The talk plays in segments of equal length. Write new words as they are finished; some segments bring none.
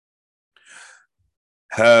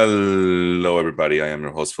Hello, everybody. I am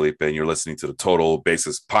your host, Felipe, and you're listening to the Total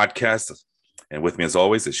Basis Podcast. And with me, as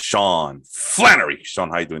always, is Sean Flannery. Sean,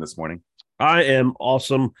 how you doing this morning? I am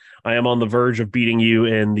awesome. I am on the verge of beating you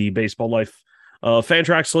in the Baseball Life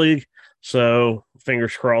Fantrax League. So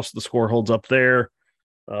fingers crossed the score holds up there.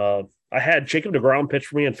 I had Jacob deGrom pitch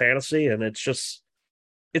for me in fantasy, and it's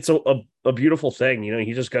a beautiful thing. You know,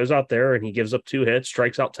 he just goes out there and he gives up 2 hits,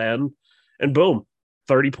 strikes out 10, and boom,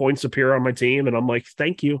 30 points appear on my team. And I'm like,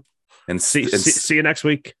 thank you. And See you next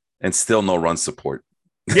week. And still no run support.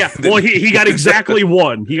 Yeah, well, he got exactly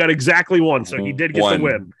one. He got exactly one, so he did get the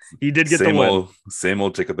win. He did get the win. Same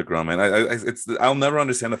old Jacob deGrom, man. I'll never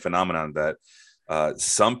understand the phenomenon that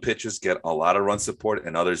some pitchers get a lot of run support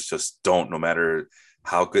and others just don't, no matter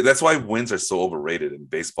how good. That's why wins are so overrated in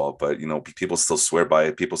baseball. But people still swear by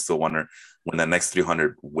it. People still wonder when the next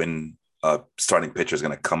 300 win starting pitcher is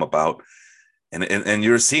going to come about. And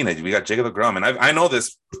you're seeing it. We got Jacob deGrom, and I know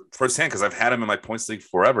this firsthand because I've had him in my points league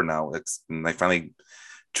forever now. And I finally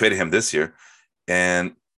traded him this year,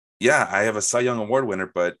 and yeah, I have a Cy Young Award winner,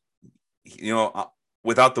 but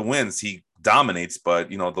without the wins, he dominates. But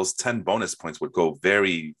those 10 bonus points would go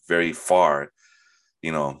very, very far,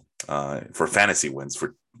 for fantasy wins,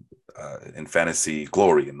 for in fantasy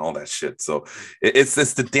glory and all that shit. So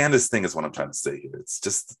it's the damnedest thing is what I'm trying to say here. It's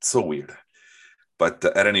just so weird. But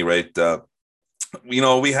at any rate, we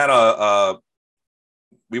had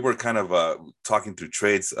we were kind of talking through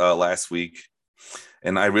trades last week.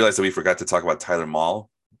 And I realized that we forgot to talk about Tyler Mahle's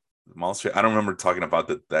trade. I don't remember talking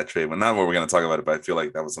about that trade, but not what we're going to talk about it, but I feel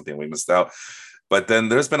like that was something we missed out. But then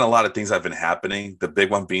there's been a lot of things that have been happening. The big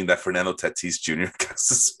one being that Fernando Tatis Jr. got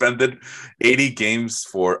suspended 80 games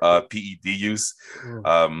for PED use.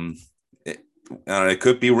 It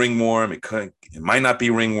could be ringworm. It might not be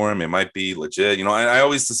ringworm. It might be legit. I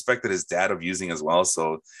always suspected his dad of using as well.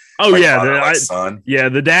 So,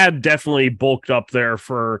 the dad definitely bulked up there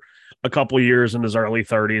for a couple years in his early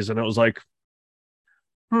 30s, and it was like,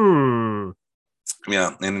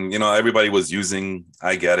 yeah. And everybody was using.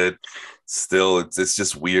 I get it. Still, it's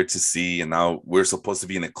just weird to see. And now we're supposed to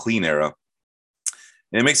be in a clean era.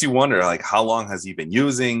 And it makes you wonder, like, how long has he been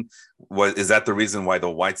using? What is that the reason why the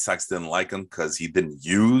White Sox didn't like him? Because he didn't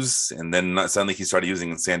use, and then suddenly he started using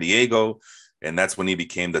in San Diego, and that's when he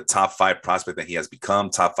became the top 5 prospect that he has become,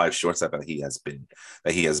 top 5 shortstop that he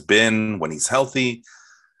has been when he's healthy.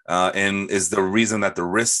 And is the reason that the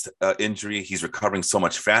wrist injury, he's recovering so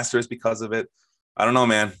much faster, is because of it? I don't know,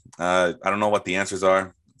 man. I don't know what the answers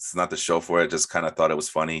are. It's not the show for it. Just kind of thought it was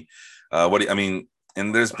funny.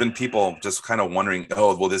 And there's been people just kind of wondering,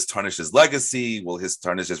 will this tarnish his legacy? Will his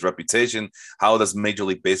tarnish his reputation? How does Major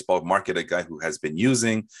League Baseball market a guy who has been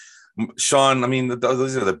using? Sean,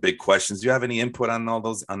 those are the big questions. Do you have any input on all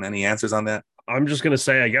those, on any answers on that? I'm just going to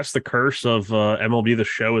say, I guess the curse of MLB The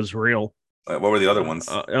Show is real. What were the other ones?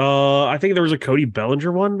 I think there was a Cody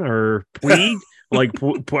Bellinger one, or Puig.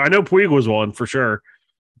 I know Puig was one for sure,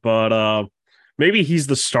 but maybe he's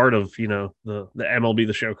the start of the MLB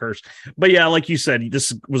The Show curse. But yeah, like you said,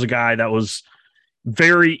 this was a guy that was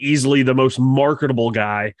very easily the most marketable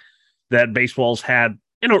guy that baseball's had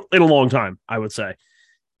in a long time, I would say.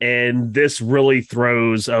 And this really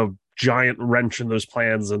throws a giant wrench in those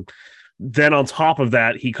plans. And then on top of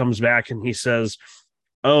that, he comes back and he says,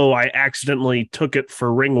 I accidentally took it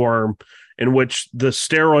for ringworm, in which the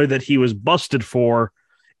steroid that he was busted for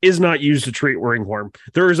is not used to treat ringworm.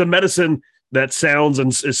 There is a medicine that sounds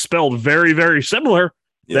and is spelled very, very similar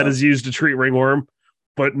that is used to treat ringworm,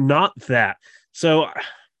 but not that. So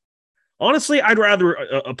honestly, I'd rather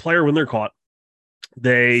a player, when they're caught,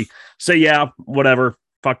 they say, yeah, whatever,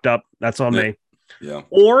 fucked up, that's on me. Yeah.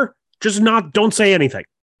 Or just don't say anything.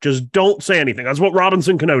 Just don't say anything. That's what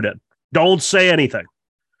Robinson Cano did. Don't say anything.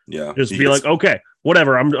 Yeah. Just be like, okay,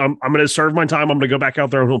 whatever. I'm going to serve my time. I'm going to go back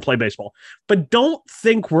out there and we'll play baseball. But don't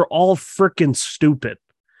think we're all freaking stupid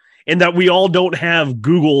and that we all don't have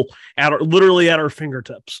Google literally at our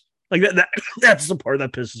fingertips. Like that's the part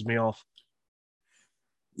that pisses me off.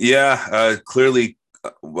 Yeah. Clearly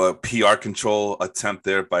PR control attempt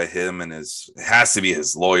there by him and it has to be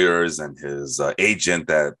his lawyers and his agent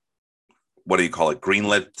that, what do you call it?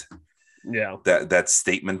 Greenlit. Yeah, that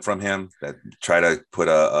statement from him that try to put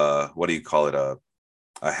a what do you call it, a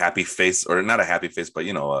happy face, or not a happy face, but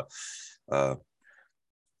an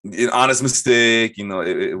honest mistake.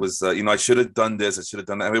 It was I should have done this, I should have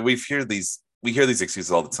done that. I mean, we hear these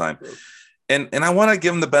excuses all the time, and I want to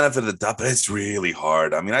give him the benefit of the doubt, but it's really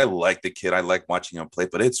hard. I mean, I like the kid, I like watching him play,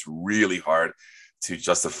 but it's really hard to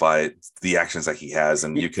justify the actions that he has,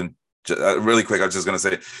 and you can Really quick, I was just gonna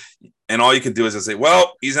say, and all you can do is just say,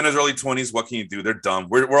 "Well, he's in his early 20s. What can you do? They're dumb.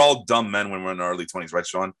 We're all dumb men when we're in our early 20s, right,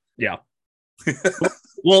 Sean?" Yeah.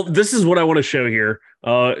 Well, this is what I want to show here.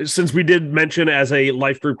 Since we did mention as a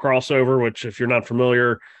life group crossover, which if you're not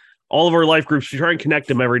familiar, all of our life groups, we try and connect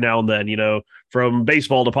them every now and then, from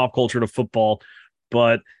baseball to pop culture to football.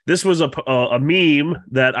 But this was a meme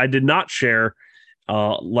that I did not share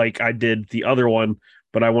like I did the other one,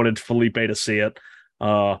 but I wanted Felipe to see it.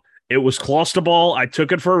 It was Clostebol. I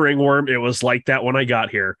took it for a ringworm. It was like that when I got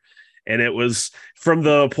here. And it was from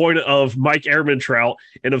the point of Mike Ehrmantraut.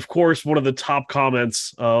 And of course, one of the top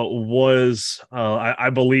comments was, I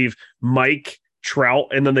believe, Mike Trout.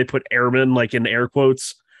 And then they put Airman like in air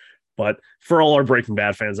quotes. But for all our Breaking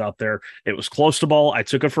Bad fans out there, it was Clostebol. I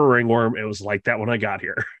took it for a ringworm. It was like that when I got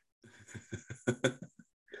here.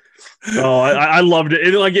 Oh, I loved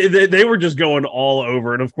it. They were just going all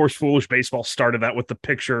over. And of course, Foolish Baseball started that with the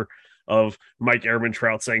picture of Mike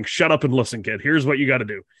Ehrmantraut saying, "Shut up and listen, kid. Here's what you got to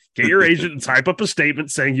do. Get your agent and type up a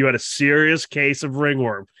statement saying you had a serious case of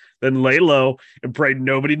ringworm. Then lay low and pray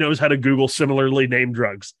nobody knows how to Google similarly named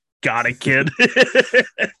drugs. Got it, kid."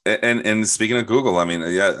 and speaking of Google, I mean,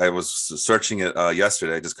 yeah, I was searching it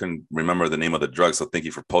yesterday. I just couldn't remember the name of the drug. So thank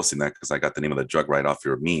you for posting that, because I got the name of the drug right off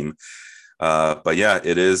your meme. But yeah,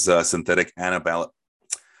 it is synthetic anabolic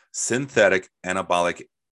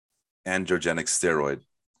androgenic steroid.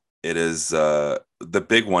 It is the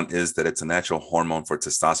big one is that it's a natural hormone for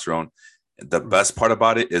testosterone. The best part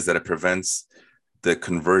about it is that it prevents the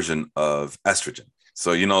conversion of estrogen.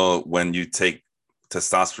 So, when you take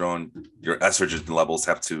testosterone, your estrogen levels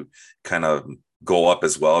have to kind of go up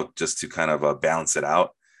as well, just to kind of balance it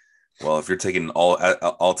out. Well, if you're taking all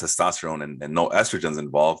testosterone and no estrogens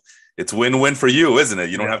involved, it's win-win for you, isn't it?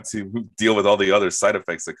 You don't have to deal with all the other side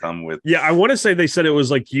effects that come with. Yeah, I want to say they said it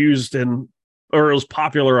was like used or it was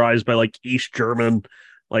popularized by like East German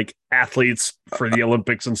like athletes for the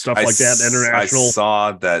Olympics and stuff like that. International. I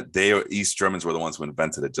saw that East Germans were the ones who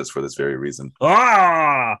invented it just for this very reason.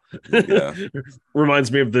 Yeah. Reminds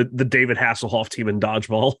me of the David Hasselhoff team in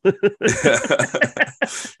dodgeball.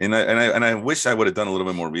 and I wish I would have done a little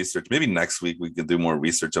bit more research. Maybe next week we can do more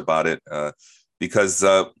research about it, because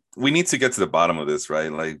we need to get to the bottom of this, right?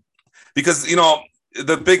 Like, because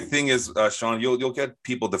the big thing is, Sean, you'll get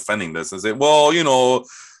people defending this and say, well,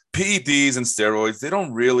 PEDs and steroids, they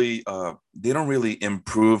don't really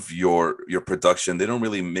improve your production. They don't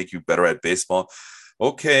really make you better at baseball.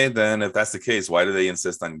 Okay, then if that's the case, why do they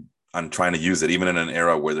insist on trying to use it, even in an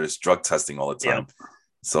era where there's drug testing all the time? Yeah.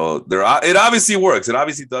 So it obviously works. It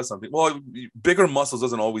obviously does something. Well, bigger muscles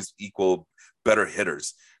doesn't always equal better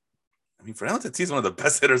hitters. I mean, Fernando Tatis is one of the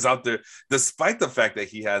best hitters out there, despite the fact that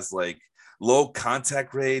he has like low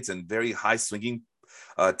contact rates and very high swinging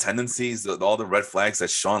tendencies, all the red flags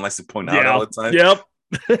that Sean likes to point out all the time. Yep.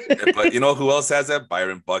 But who else has that?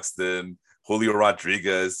 Byron Buxton, Julio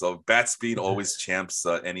Rodriguez. So bat speed always champs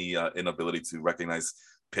any inability to recognize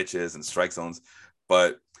pitches and strike zones.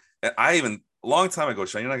 But a long time ago,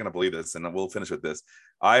 Sean, you're not going to believe this, and we'll finish with this.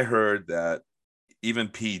 I heard that even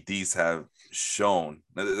PEDs have shown,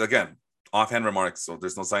 again, offhand remarks, so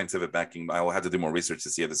there's no scientific backing. I will have to do more research to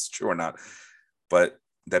see if this is true or not. But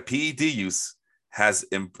that PED use has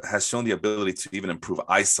shown the ability to even improve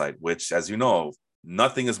eyesight, which, as you know,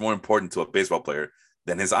 nothing is more important to a baseball player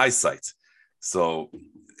than his eyesight. So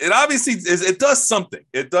it obviously it does something.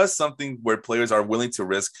 It does something where players are willing to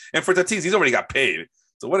risk. And for Tatis, he's already got paid.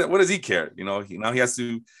 So what does he care? Now he has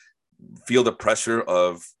to feel the pressure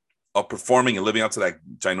of performing and living up to that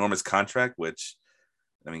ginormous contract, which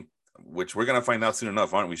we're going to find out soon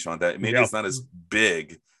enough, aren't we, Sean? That maybe it's not as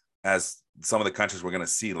big as some of the contracts we're going to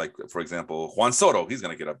see. Like, for example, Juan Soto, he's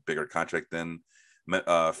going to get a bigger contract than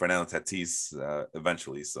Fernando Tatis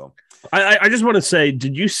eventually. So I just want to say,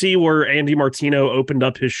 did you see where Andy Martino opened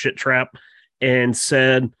up his shit trap and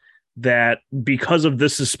said that because of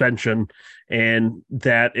this suspension, and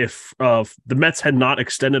that if the Mets had not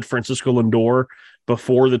extended Francisco Lindor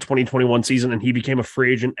before the 2021 season and he became a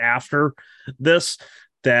free agent after this,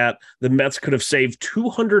 that the Mets could have saved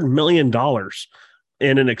 $200 million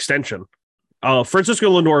in an extension.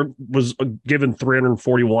 Francisco Lindor was given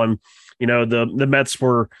 341. The Mets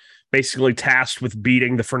were basically tasked with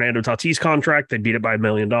beating the Fernando Tatis contract. They beat it by $1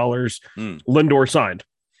 million. Lindor signed.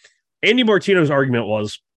 Andy Martino's argument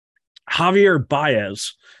was Javier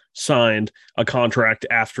Baez signed a contract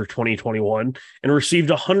after 2021 and received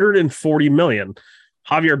 $140 million.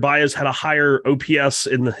 Javier Baez had a higher OPS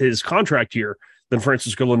in his contract year than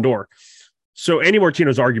Francisco Lindor. So Andy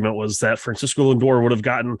Martino's argument was that Francisco Lindor would have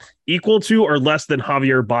gotten equal to or less than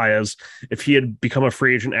Javier Baez if he had become a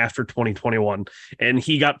free agent after 2021. And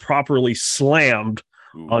he got properly slammed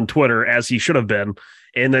on Twitter, as he should have been,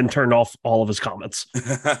 and then turned off all of his comments.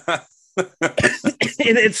 And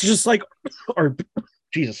it's just like, are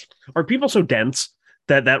people so dense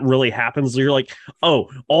that really happens? You're like,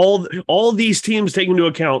 oh, all these teams taking into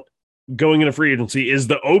account going into free agency is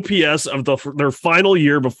the OPS of their final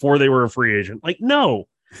year before they were a free agent. Like, no,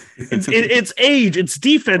 it's age, it's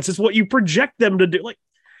defense, it's what you project them to do. Like,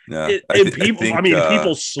 yeah,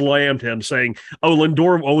 people slammed him saying, "Oh,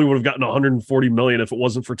 Lindor only would have gotten 140 million if it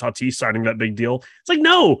wasn't for Tatis signing that big deal." It's like,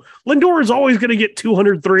 no, Lindor is always going to get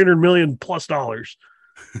 200, 300 million plus dollars.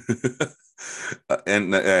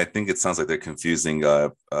 And I think it sounds like they're confusing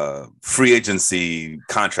free agency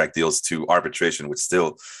contract deals to arbitration, which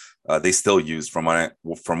still they still use, from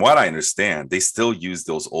what I understand, they still use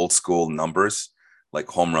those old school numbers like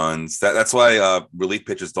home runs. That's why relief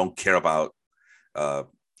pitchers don't care about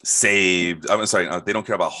saved. I'm sorry, they don't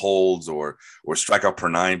care about holds or strikeout per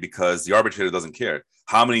nine, because the arbitrator doesn't care.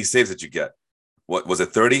 How many saves did you get? What was it,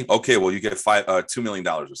 30? Okay, well, you get $2 million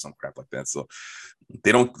or some crap like that. So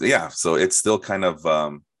they don't, yeah. So it's still kind of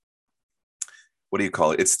what do you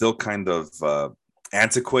call it? It's still kind of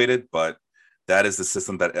antiquated, but that is the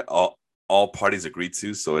system that all parties agreed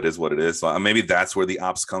to. So it is what it is. So maybe that's where the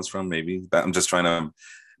ops comes from. Maybe I'm just trying to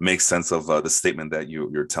make sense of the statement that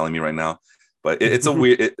you're telling me right now. But it's a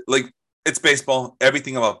weird, it's baseball.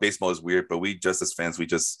 Everything about baseball is weird, but we just, as fans, we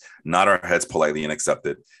just nod our heads politely and accept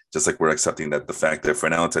it. Just like we're accepting that the fact that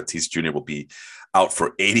Fernando Tatis Jr. will be out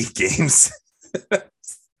for 80 games.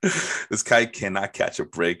 This guy cannot catch a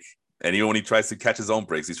break. And even when he tries to catch his own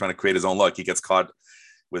breaks, he's trying to create his own luck. He gets caught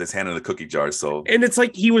with his hand in the cookie jar. So, and it's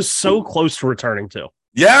like he was so close to returning too.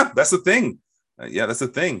 Yeah, that's the thing.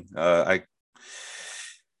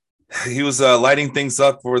 He was lighting things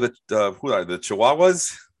up for the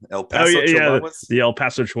Chihuahuas, El Paso Chihuahuas. The El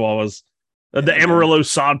Paso Chihuahuas, the Amarillo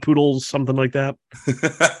Sod Poodles, something like that.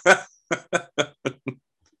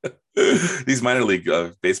 These minor league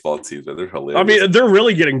baseball teams, they're hilarious. I mean, they're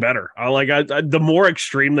really getting better. The more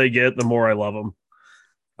extreme they get, the more I love them.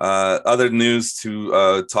 Other news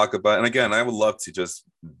to talk about, and again, I would love to just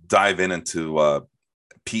dive into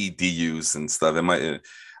PED use and stuff.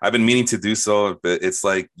 I've been meaning to do so, but it's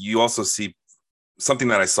like you also see something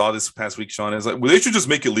that I saw this past week, Sean, is like, well, they should just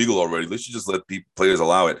make it legal already. They should just let players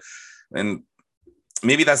allow it. And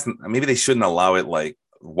maybe they shouldn't allow it like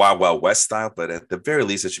Wild Wild West style, but at the very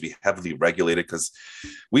least, it should be heavily regulated, because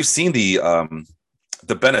we've seen the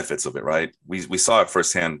benefits of it, right? We saw it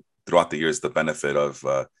firsthand throughout the years, the benefit of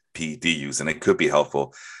PED use, and it could be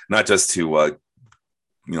helpful, not just to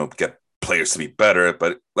get players to be better,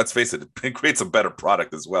 but let's face it, it creates a better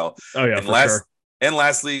product as well. Oh yeah, and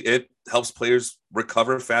lastly, it helps players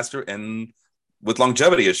recover faster, and with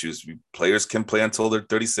longevity issues, players can play until they're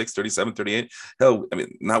 36, 37, 38. Hell, I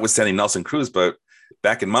mean, notwithstanding Nelson Cruz, but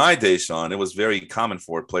back in my day, Sean, it was very common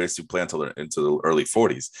for players to play until they're into the early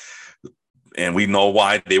 40s. And we know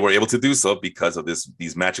why they were able to do so, because of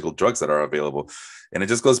these magical drugs that are available. And it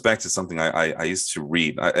just goes back to something I used to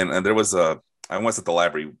read. And there was I was at the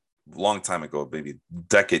library a long time ago, maybe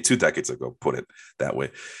 2 decades ago, put it that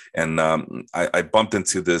way. And I bumped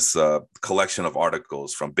into this collection of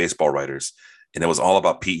articles from baseball writers, and it was all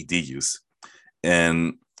about PED use.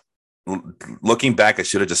 And looking back, I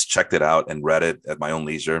should have just checked it out and read it at my own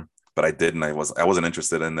leisure, but I didn't. I wasn't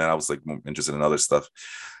interested in that. I was like more interested in other stuff.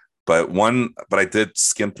 But I did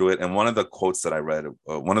skim through it, and one of the quotes that I read,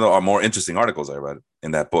 one of the more interesting articles I read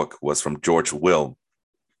in that book, was from George Will.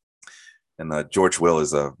 And George Will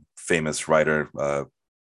is a famous writer.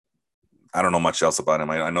 I don't know much else about him.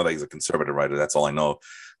 I know that he's a conservative writer. That's all I know.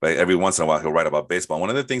 But every once in a while, he'll write about baseball. One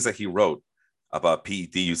of the things that he wrote about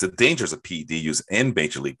PED use, the dangers of PED use in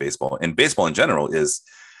Major League Baseball and baseball in general, is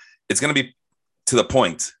it's going to be to the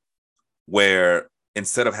point where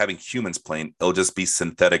instead of having humans playing, it'll just be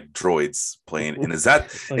synthetic droids playing. And is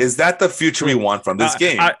that the future we want from this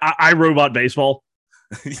game? I Robot Baseball.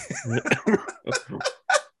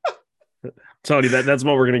 Tony, that's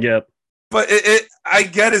what we're gonna get. But I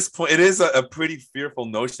get his point. It is a pretty fearful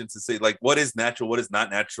notion to say, like, what is natural, what is not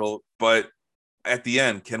natural. But at the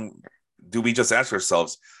end, do we just ask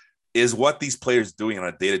ourselves, is what these players doing on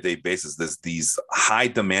a day-to-day basis, these high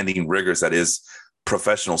demanding rigors that is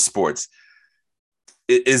professional sports,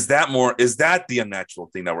 is that the unnatural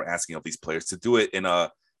thing that we're asking of these players, to do it in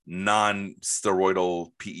a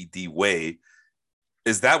non-steroidal PED way?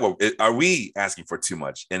 Is that what are we asking for too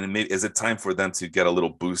much? And is it time for them to get a little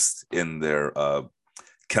boost in their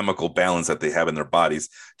chemical balance that they have in their bodies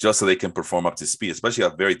just so they can perform up to speed, especially a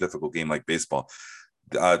very difficult game like baseball.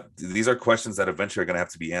 These are questions that eventually are going to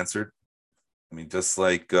have to be answered. I mean, just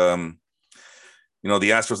like, the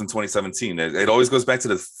Astros in 2017, it always goes back to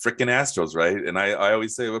the freaking Astros, right? And I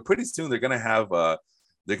always say, well, pretty soon they're going to have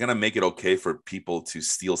they're going to make it okay for people to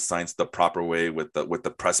steal science the proper way with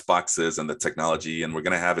the press boxes and the technology. And we're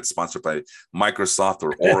going to have it sponsored by Microsoft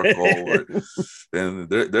or Oracle. And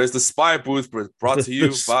there's the spy booth brought to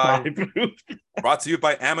you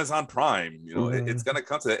by Amazon Prime. It's going to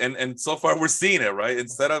come to that. And so far we're seeing it, right?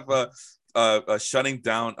 Instead of shutting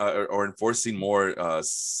down or enforcing more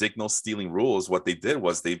signal stealing rules, what they did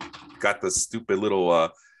was they got the stupid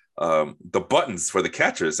little the buttons for the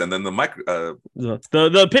catchers, and then the pitchcom.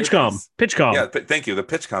 Yeah, thank you. The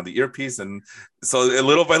pitchcom, the earpiece, and so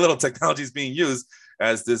little by little, technology is being used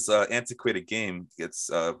as this antiquated game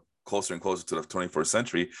gets closer and closer to the 21st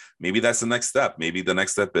century. Maybe that's the next step. Maybe the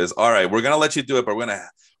next step is, all right, we're gonna let you do it, but we're gonna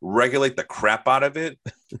regulate the crap out of it,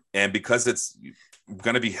 and because it's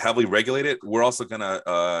going to be heavily regulated, we're also going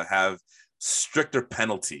to have stricter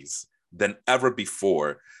penalties than ever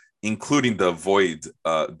before, including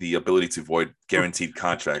the ability to void guaranteed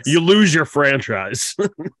contracts. You lose your franchise.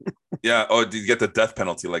 Yeah. Oh, you get the death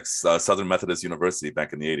penalty like Southern Methodist University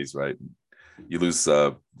back in the 80s, right? You lose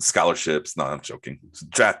scholarships. No, I'm joking.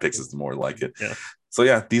 Draft picks is more like it. Yeah. So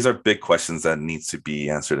yeah, these are big questions that need to be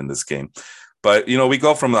answered in this game. But, we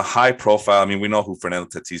go from the high profile. I mean, we know who Fernando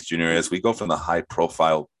Tatis Jr. is. We go from the high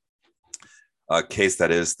profile case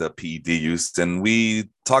that is the PED use, and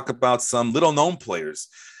we talk about some little known players,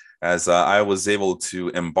 as I was able to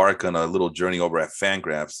embark on a little journey over at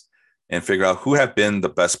Fangraphs and figure out who have been the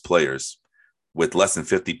best players with less than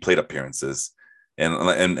 50 plate appearances.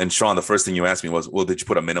 And Sean, the first thing you asked me was, well, did you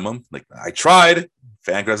put a minimum? Like, I tried.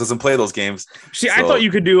 Fangraphs doesn't play those games. See, I thought you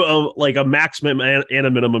could do a maximum and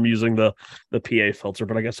a minimum using the PA filter,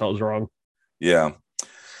 but I guess I was wrong. Yeah.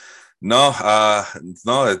 No. I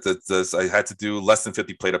had to do less than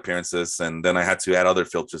 50 plate appearances, and then I had to add other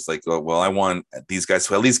filters like, I want these guys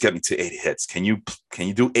to at least get me to 8 hits. Can you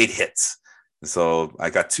do 8 hits? So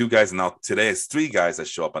I got 2 guys, and now today it's 3 guys that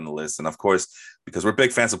show up on the list. And of course, because we're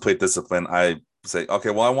big fans of plate discipline, I say, okay,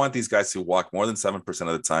 well, I want these guys to walk more than 7%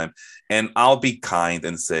 of the time, and I'll be kind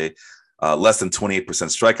and say less than 28%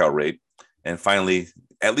 strikeout rate. And finally,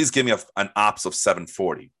 at least give me an ops of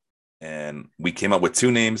 740. And we came up with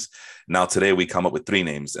 2 names. Now today we come up with 3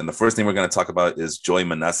 names. And the first name we're going to talk about is Joey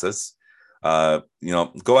Meneses.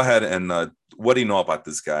 Go ahead and what do you know about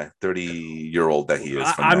this guy, 30-year-old that he is?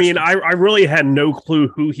 I mean, I really had no clue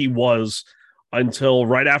who he was until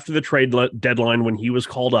right after the trade deadline when he was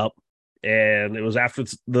called up. And it was after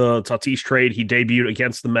the Tatis trade. He debuted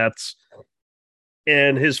against the Mets,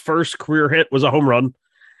 and his first career hit was a home run.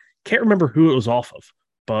 Can't remember who it was off of,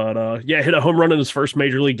 but hit a home run in his first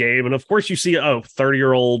major league game. And of course, you see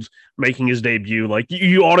 30-year-old making his debut. Like,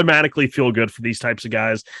 you automatically feel good for these types of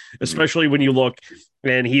guys, especially when you look.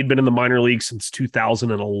 And he had been in the minor league since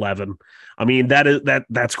 2011. I mean,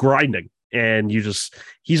 that's grinding. And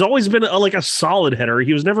he's always been a solid hitter.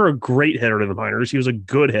 He was never a great hitter in the minors. He was a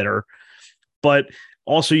good hitter. But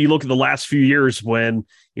also you look at the last few years when,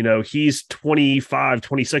 he's 25,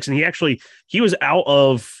 26, and he was out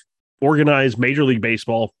of organized Major League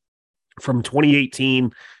Baseball from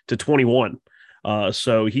 2018 to 21.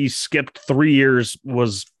 So he skipped 3 years,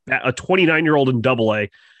 was a 29-year-old in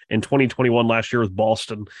Double-A in 2021 last year with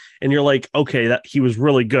Boston. And you're like, okay, that he was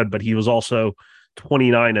really good, but he was also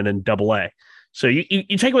 29 and in Double-A. So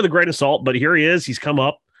you take it with a grain of salt, but here he is. He's come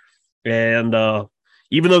up, and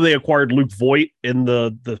even though they acquired Luke Voit in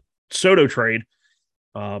the Soto trade,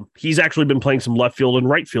 he's actually been playing some left field and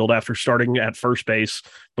right field after starting at first base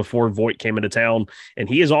before Voit came into town. And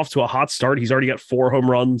he is off to a hot start. He's already got 4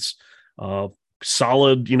 home runs,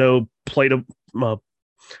 solid, plate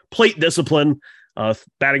discipline,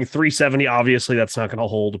 batting .370. Obviously, that's not going to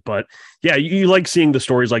hold. But, yeah, you like seeing the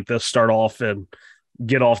stories like this start off and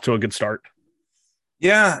get off to a good start.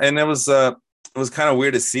 Yeah, and it was kind of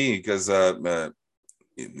weird to see because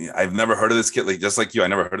I've never heard of this kid, just like you. I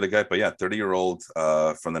never heard of the guy, but yeah, 30-year-old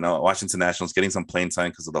from the Washington Nationals, getting some playing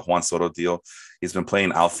time because of the Juan Soto deal. He's been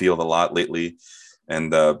playing outfield a lot lately,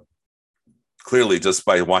 and clearly, just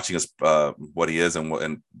by watching us, what he is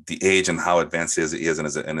and the age and how advanced he is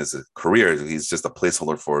in his career, he's just a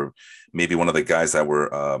placeholder for maybe one of the guys that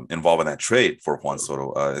were involved in that trade for Juan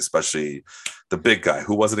Soto, especially the big guy.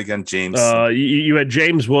 Who was it again? James. You had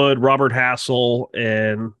James Wood, Robert Hassel,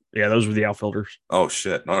 and yeah, those were the outfielders. Oh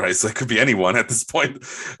shit! All right, so it could be anyone at this point.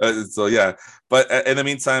 So yeah, but in the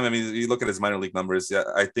meantime, I mean, you look at his minor league numbers. Yeah,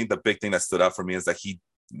 I think the big thing that stood out for me is that he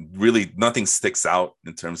really nothing sticks out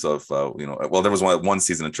in terms of well, there was one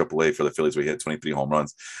season in AAA for the Phillies where he had 23 home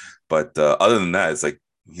runs, but other than that, it's like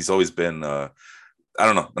he's always been I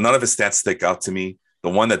don't know, none of his stats stick out to me. The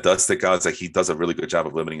one that does stick out is that he does a really good job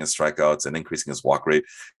of limiting his strikeouts and increasing his walk rate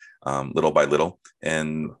little by little,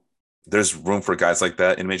 and there's room for guys like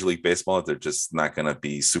that in Major League Baseball. They're just not going to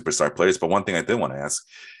be superstar players. But one thing I did want to ask,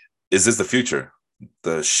 is this the future?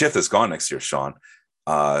 The shift is gone next year, Sean.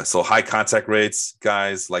 So high contact rates,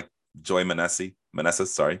 guys like Joey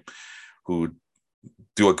Meneses, who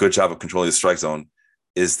do a good job of controlling the strike zone.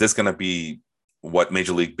 Is this going to be what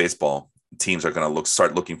Major League Baseball teams are going to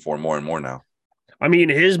start looking for more and more now? I mean,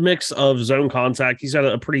 his mix of zone contact, he's got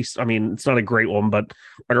a pretty, I mean, it's not a great one, but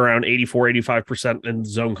right around 85% in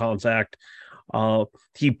zone contact.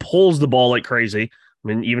 He pulls the ball like crazy. I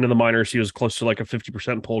mean, even in the minors, he was close to like a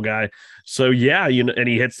 50% pull guy. So, yeah, and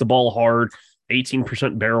he hits the ball hard,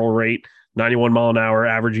 18% barrel rate, 91 mile an hour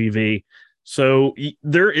average EV. So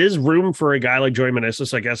there is room for a guy like Joey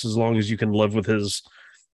Meneses, I guess, as long as you can live with his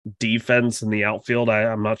defense in the outfield.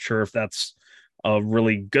 I'm not sure if that's a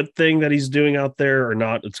really good thing that he's doing out there or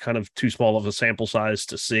not. It's kind of too small of a sample size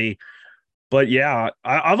to see. But yeah,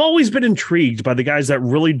 I've always been intrigued by the guys that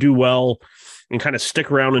really do well and kind of stick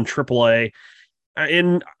around in AAA.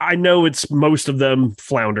 And I know it's most of them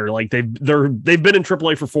flounder. Like they've been in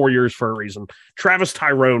AAA for 4 years for a reason. Travis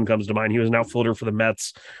Tyrone comes to mind. He was an outfielder for the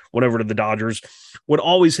Mets, went over to the Dodgers, would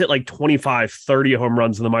always hit like 25, 30 home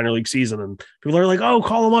runs in the minor league season. And people are like, oh,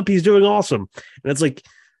 call him up. He's doing awesome. And it's like,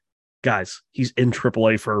 guys, he's in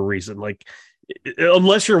AAA for a reason. Like,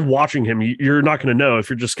 unless you're watching him, you're not going to know. If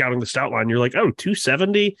you're just scouting the stat line, you're like, oh,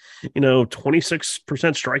 270, 26%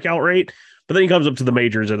 strikeout rate. But then he comes up to the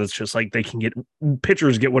majors and it's just like they can get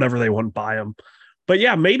pitchers get whatever they want by him. But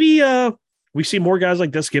yeah, maybe we see more guys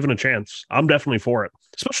like this given a chance. I'm definitely for it,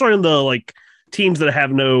 especially in the like teams that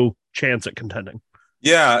have no chance at contending.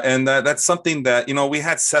 Yeah, and that's something that, we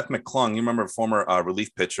had Seth McClung, you remember, former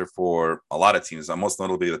relief pitcher for a lot of teams, most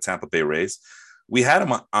notably the Tampa Bay Rays. We had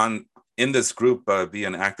him on in this group be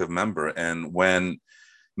an active member. And when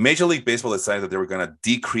Major League Baseball decided that they were going to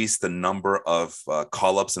decrease the number of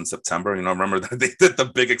call-ups in September, remember that they did the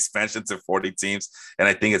big expansion to 40 teams. And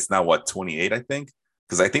I think it's now, 28, I think?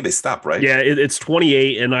 Because I think they stopped, right? Yeah, it's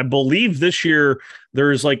 28. And I believe this year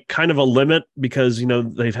there's like kind of a limit because,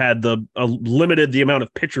 they've had limited the amount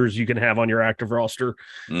of pitchers you can have on your active roster.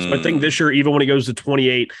 So I think this year, even when it goes to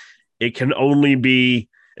 28, it can be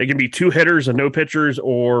 2 hitters and no pitchers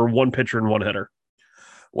or 1 pitcher and 1 hitter.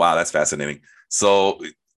 Wow, that's fascinating. So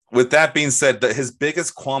with that being said, his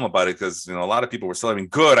biggest qualm about it, because, a lot of people were still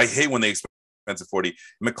good. I hate when they expand to 40.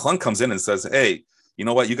 McClung comes in and says, hey, you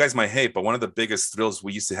know what, you guys might hate, but one of the biggest thrills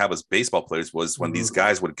we used to have as baseball players was when these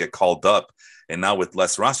guys would get called up. And now with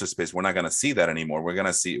less roster space, we're not going to see that anymore. We're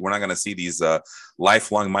not going to see these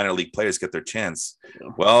lifelong minor league players get their chance.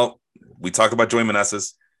 Well, we talked about Joey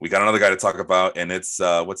Meneses. We got another guy to talk about, and it's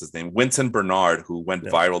what's his name? Wynton Bernard, who went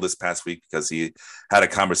viral this past week because he had a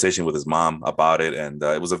conversation with his mom about it, and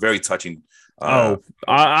it was a very touching. I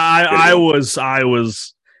was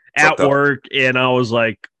at work, and I was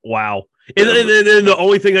like, wow. And the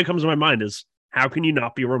only thing that comes to my mind is, how can you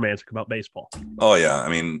not be romantic about baseball? Oh yeah, I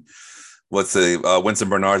mean, Wynton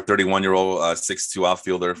Bernard, 31-year-old 6'2"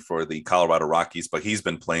 outfielder for the Colorado Rockies, but he's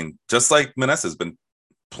been playing just like Meneses has been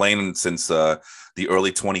playing since the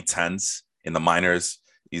early 2010s in the minors.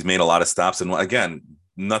 He's made a lot of stops, and again,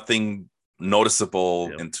 nothing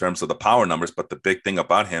noticeable in terms of the power numbers. But the big thing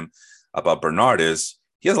about Bernard is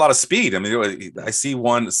he has a lot of speed. I mean, I see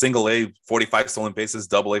one single A, 45 stolen bases,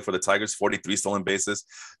 double A for the Tigers, 43 stolen bases.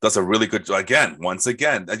 Does a really good job. Once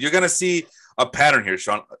again, you're going to see a pattern here,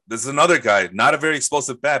 Sean. This is another guy, not a very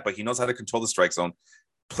explosive bat, but he knows how to control the strike zone,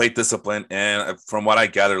 plate discipline, and from what I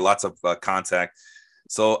gather, lots of contact.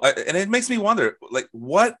 So, and it makes me wonder, like,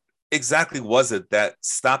 what exactly was it that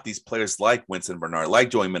stopped these players like Wynton Bernard, like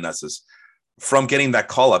Joey Meneses, from getting that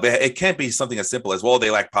call up? It can't be something as simple as, well,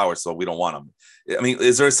 they lack power, so we don't want them. I mean,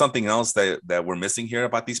 is there something else that we're missing here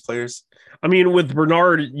about these players? I mean, with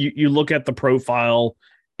Bernard, you look at the profile,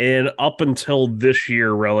 and up until this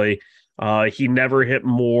year, really, he never hit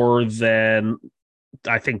more than,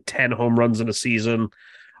 I think, 10 home runs in a season.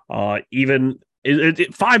 Even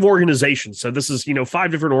 5 organizations. So this is,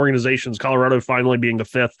 5 different organizations, Colorado finally being the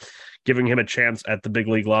 5th, giving him a chance at the big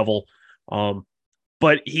league level.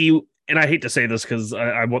 But and I hate to say this because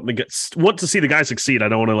I want to see the guy succeed. I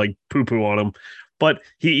don't want to like poo-poo on him, but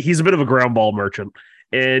he's a bit of a ground ball merchant.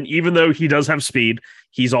 And even though he does have speed,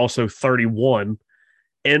 he's also 31.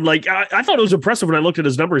 And like, I thought it was impressive when I looked at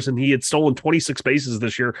his numbers, and he had stolen 26 bases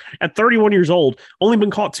this year at 31 years old, only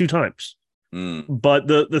been caught 2 times. Mm. But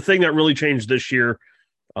the thing that really changed this year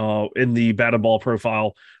in the batted ball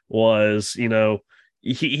profile was,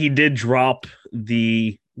 he did drop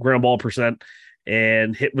the ground ball percent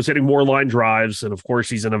and was hitting more line drives. And of course,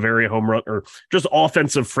 he's in a very home run or just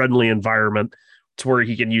offensive friendly environment to where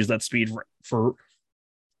he can use that speed for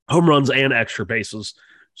home runs and extra bases.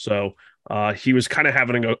 So he was kind of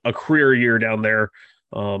having a career year down there.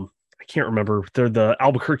 I can't remember. They're the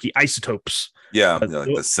Albuquerque Isotopes. Yeah,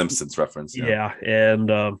 like the Simpsons reference. Yeah.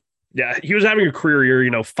 And he was having a career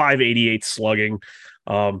year, 588 slugging.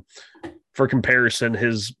 For comparison,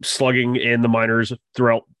 his slugging in the minors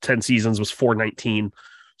throughout 10 seasons was 419.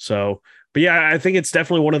 So, but yeah, I think it's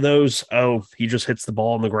definitely one of those, he just hits the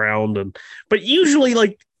ball on the ground. But usually,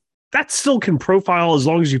 like, that still can profile as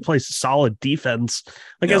long as you play solid defense,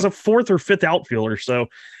 like as a fourth or fifth outfielder. So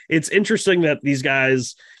it's interesting that these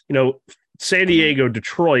guys, San Diego,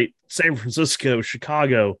 Detroit, San Francisco,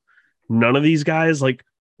 Chicago, none of these guys like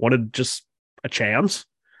wanted just a chance.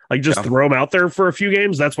 Like just throw them out there for a few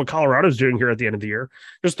games. That's what Colorado's doing here at the end of the year.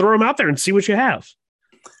 Just throw them out there and see what you have.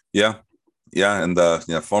 Yeah. Yeah. And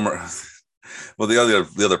former well, the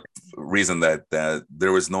other reason that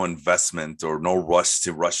there was no investment or no rush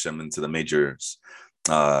to rush him into the majors,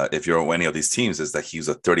 if you're any of these teams, is that he's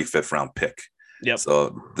a 35th round pick. Yep.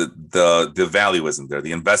 So the value isn't there.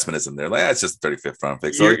 The investment isn't there. Like, it's just a 35th round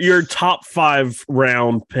pick. So your top 5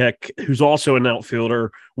 round pick, who's also an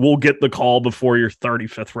outfielder, will get the call before your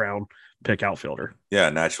 35th round pick outfielder. Yeah,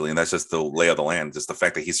 naturally. And that's just the lay of the land. Just the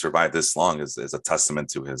fact that he survived this long is a testament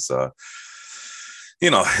to his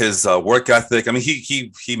his work ethic. I mean,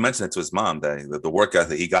 he mentioned it to his mom that the work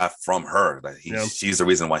ethic he got from her, that she's the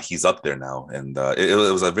reason why he's up there now. And it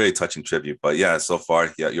was a very touching tribute. But yeah, so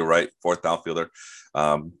far, yeah, you're right. 4th outfielder,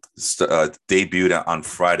 debuted on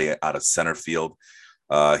Friday out of center field.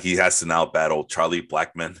 He has to now battle Charlie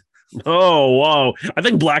Blackmon. Oh, wow. I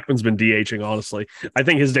think Blackman's been DHing, honestly. I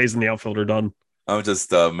think his days in the outfield are done. I'm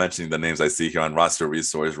just mentioning the names I see here on roster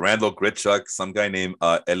resource. Randall Grichuk, some guy named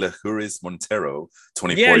Elehuris Montero,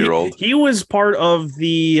 24-year-old. He was part of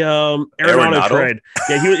the Arenado trade.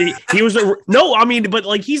 Yeah, he was but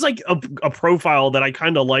like he's like a profile that I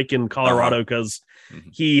kind of like in Colorado because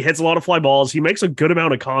he hits a lot of fly balls. He makes a good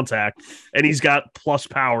amount of contact and he's got plus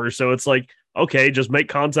power. So it's like, okay, just make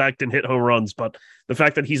contact and hit home runs. But the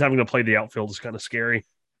fact that he's having to play the outfield is kind of scary.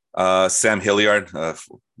 Sam Hilliard,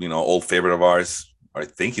 old favorite of ours. I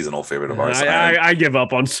think he's an old favorite of ours. I give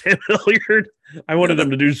up on Sam Hilliard. I wanted him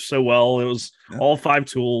to do so well. It was all 5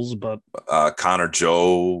 tools, but Connor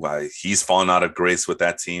Joe, he's fallen out of grace with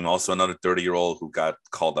that team. Also, another 30-year-old who got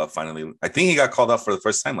called up finally. I think he got called up for the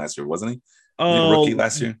first time last year, wasn't he? Rookie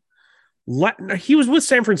last year. He was with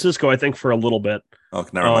San Francisco, I think, for a little bit. Oh,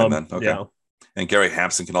 never mind then. Okay. Yeah. And Gary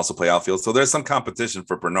Hampson can also play outfield, so there's some competition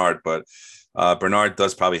for Bernard, but Bernard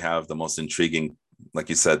does probably have the most intriguing, like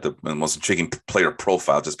you said, the most intriguing player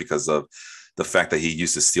profile just because of the fact that he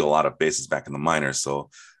used to steal a lot of bases back in the minors. So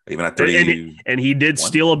even at 30, and he did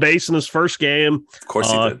steal a base in his first game. Of course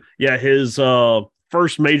he did. Yeah, his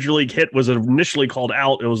first major league hit was initially called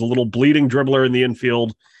out. It was a little bleeding dribbler in the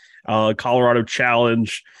infield. Colorado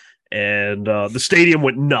challenge. And the stadium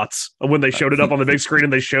went nuts when they showed it up on the big screen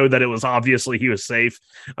and they showed that it was obviously he was safe.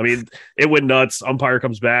 I mean, it went nuts. Umpire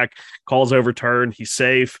comes back, calls overturned. He's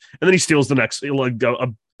safe. And then he steals the next,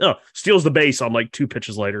 steals the base on like 2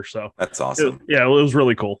 pitches later. So that's awesome. It was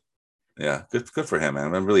really cool. Yeah. Good for him,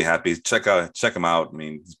 man. I'm really happy. Check him out. I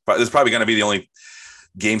mean, it's probably going to be the only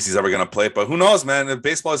games he's ever going to play, but who knows, man? If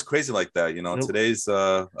baseball is crazy like that. Today's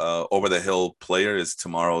over the hill player is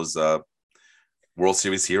tomorrow's World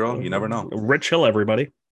Series hero. You never know. Rich Hill,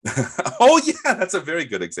 everybody. Oh yeah, that's a very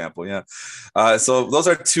good example. Yeah. So those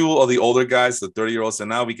are 2 of the older guys, the 30-year-olds, and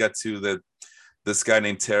now we get to this guy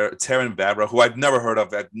named Terrin Vavra, who I've never heard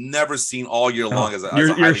of. I've never seen all year long as a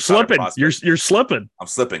you're slipping. You're slipping. I'm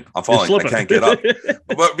slipping. I'm falling. I can't get up.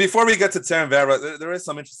 But before we get to Terrin Vavra, there is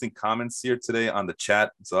some interesting comments here today on the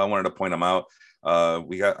chat, so I wanted to point them out.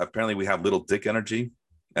 We have Little Dick Energy.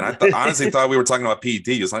 And I honestly thought we were talking about PED.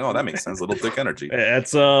 He was like, oh, that makes sense. Little Dick Energy.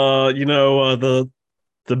 That's the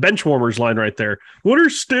bench warmers line right there. What are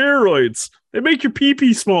steroids? They make your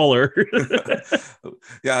pee-pee smaller.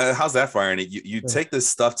 Yeah, how's that for irony? You take this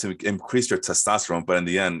stuff to increase your testosterone, but in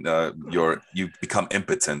the end, you become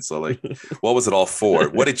impotent. So like, what was it all for?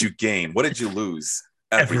 What did you gain? What did you lose?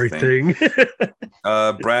 Everything.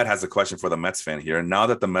 Brad has a question for the Mets fan here. Now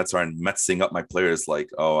that the Mets are Metsing up my players, like,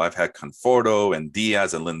 I've had Conforto and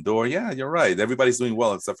Diaz and Lindor. Yeah, you're right. Everybody's doing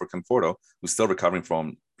well except for Conforto, who's still recovering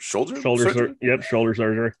from shoulder surgery. Shoulder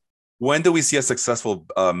surgery. When do we see a successful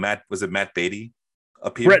Matt Beatty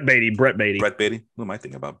up here? Brett Beatty. Brett Beatty. Who am I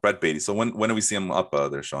thinking about? Brett Beatty. So when do we see him up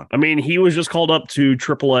there, Sean? I mean, he was just called up to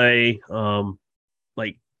AAA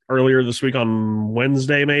like earlier this week on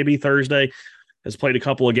Wednesday, maybe Thursday. Has played a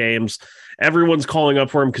couple of games. Everyone's calling up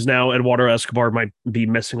for him because now Eduardo Escobar might be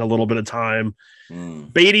missing a little bit of time.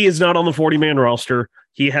 Beatty is not on the 40-man roster.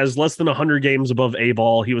 He has less than 100 games above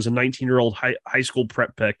A-ball. He was a 19-year-old high school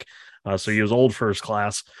prep pick, so he was old first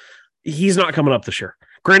class. He's not coming up this year.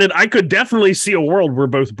 Granted, I could definitely see a world where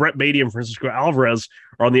both Brett Beatty and Francisco Alvarez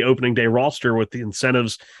are on the opening day roster with the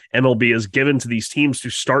incentives MLB has given to these teams to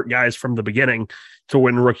start guys from the beginning to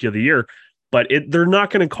win Rookie of the Year. But they're not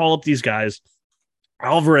going to call up these guys.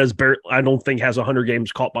 Alvarez, I don't think, has 100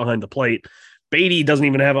 games caught behind the plate. Beatty doesn't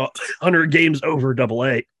even have 100 games over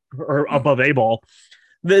AA or above A-ball.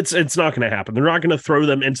 It's not going to happen. They're not going to throw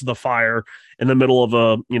them into the fire in the middle of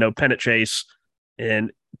a pennant chase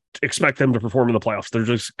and expect them to perform in the playoffs. They're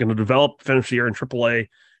just going to develop, finish the year in AAA,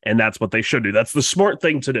 and that's what they should do. That's the smart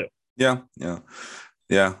thing to do. Yeah.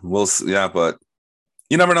 But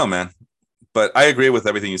you never know, man. But I agree with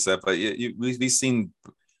everything you said. But we've seen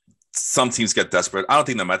some teams get desperate. I don't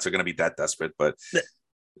think the Mets are going to be that desperate, but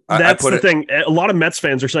that's the thing. A lot of Mets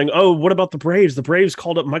fans are saying, "Oh, what about the Braves? The Braves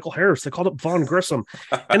called up Michael Harris. They called up Vaughn Grissom,"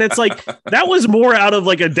 and it's like that was more out of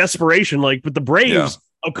like a desperation. Like with the Braves,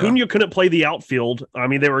 Acuna couldn't play the outfield. I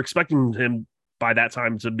mean, they were expecting him by that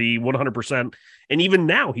time to be 100%, and even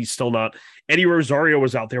now he's still not. Eddie Rosario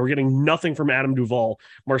was out there. We're getting nothing from Adam Duvall.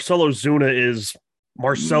 Marcelo Zuna is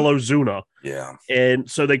Marcelo Zuna. Yeah, and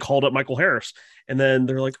so they called up Michael Harris. And then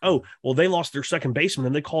they're like, oh, well, they lost their second baseman,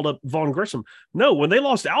 and they called up Vaughn Grissom. No, when they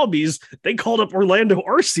lost Albies, they called up Orlando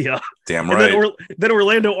Arcia. Damn right. Then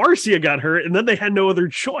Orlando Arcia got hurt, and then they had no other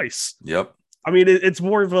choice. Yep. I mean, it's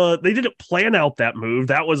more of a – they didn't plan out that move.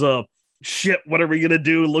 That was a, shit, what are we going to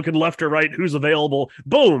do? Looking left or right, who's available?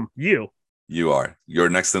 Boom, you. You are. You're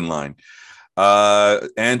next in line.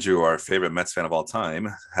 Andrew, our favorite Mets fan of all time,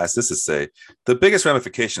 has this to say: the biggest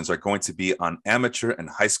ramifications are going to be on amateur and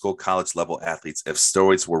high school, college level athletes if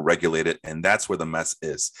steroids were regulated, and that's where the mess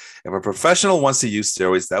is. If a professional wants to use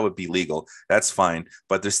steroids, that would be legal. That's fine,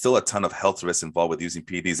 but there's still a ton of health risks involved with using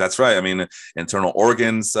PEDs. That's right. I mean, internal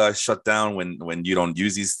organs shut down when you don't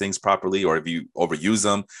use these things properly, or if you overuse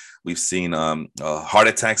them. We've seen heart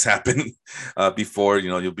attacks happen before.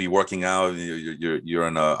 You'll be working out, you're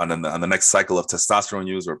on the next cycle of testosterone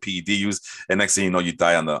use or PED use, and next thing you know, you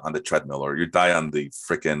die on the treadmill, or you die on the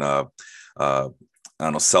freaking I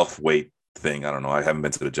don't know, self weight thing. I don't know. I haven't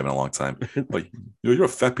been to the gym in a long time. But you're a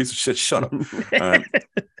fat piece of shit. Shut up.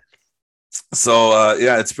 So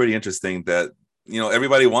it's pretty interesting that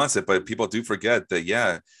everybody wants it, but people do forget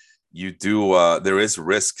that you do. There is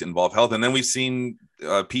risk involved health, and then we've seen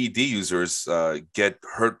PED users get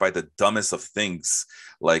hurt by the dumbest of things,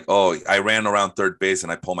 like, oh, I ran around third base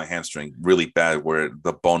and I pulled my hamstring really bad, where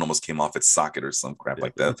the bone almost came off its socket or some crap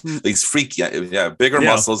like that. These bigger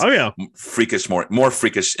muscles, freakish, more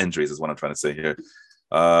freakish injuries is what I'm trying to say here.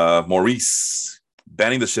 Maurice,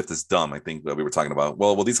 banning the shift is dumb. I think that we were talking about.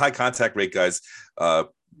 Well, these high contact rate guys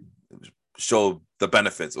show the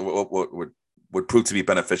benefits. Would prove to be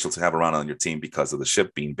beneficial to have around on your team because of the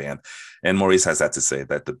shift being banned. And Maurice has that to say,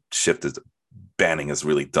 that the shift banning is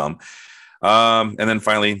really dumb. And then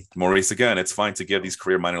finally, Maurice, again, it's fine to give these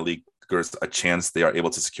career minor leaguers a chance. They are able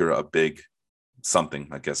to secure a big something,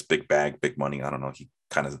 I guess, big bag, big money. I don't know. He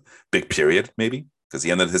kind of big period, maybe, because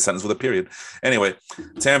he ended his sentence with a period. Anyway,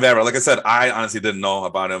 Terrin Vavra, like I said, I honestly didn't know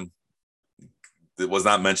about him. It was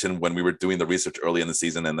not mentioned when we were doing the research early in the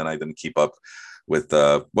season, and then I didn't keep up with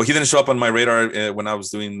he didn't show up on my radar when I was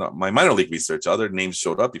doing my minor league research. Other names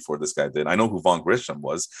showed up before this guy did. I know who Vaughn Grissom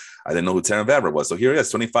was. I didn't know who Terrin Vavra was. So here he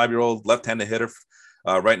is, 25-year-old left-handed hitter.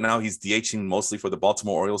 Right now, he's DHing mostly for the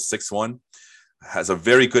Baltimore Orioles, 6'1", has a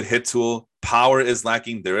very good hit tool. Power is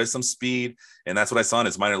lacking. There is some speed, and that's what I saw in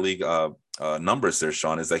his minor league numbers there,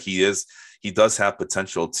 Sean, is that he does have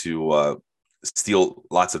potential to steal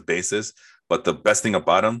lots of bases. But the best thing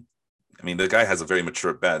about him, I mean, the guy has a very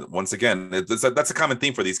mature bat. Once again, that's a common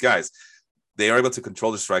theme for these guys. They are able to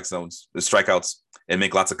control the strike zones, the strikeouts, and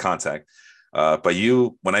make lots of contact. But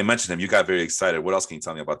when I mentioned him, you got very excited. What else can you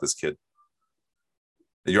tell me about this kid?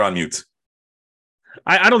 You're on mute.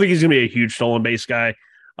 I don't think he's going to be a huge stolen base guy.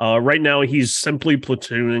 Right now, he's simply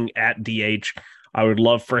platooning at DH. I would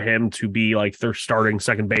love for him to be like their starting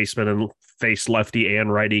second baseman and face lefty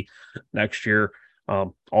and righty next year.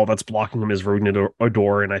 All that's blocking him is Rougned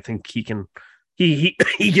Odor, and I think he can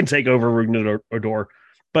take over Rougned Odor.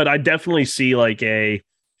 But I definitely see like a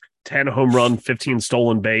 10 home run, 15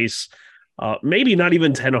 stolen base, maybe not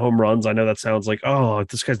even 10 home runs. I know that sounds like, oh,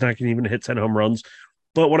 this guy's not going to even hit 10 home runs.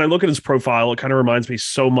 But when I look at his profile, it kind of reminds me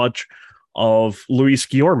so much of Luis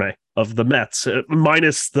Guillorme of the Mets,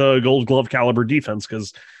 minus the Gold Glove caliber defense,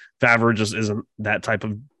 because Favre just isn't that type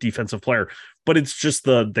of defensive player. But it's just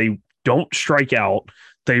they don't strike out,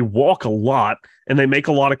 they walk a lot, and they make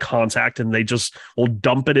a lot of contact, and they just will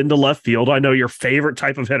dump it into left field. I know your favorite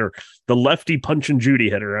type of hitter, the lefty punch and Judy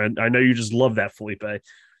hitter. I know you just love that, Felipe.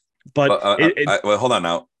 But well, hold on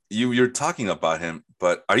now. You're talking about him,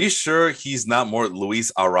 but are you sure he's not more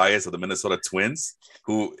Luis Arias of the Minnesota Twins,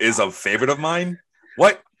 who is a favorite of mine?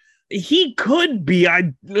 What? He could be.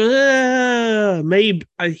 Maybe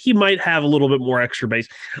he might have a little bit more extra base.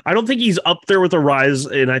 I don't think he's up there with Arias,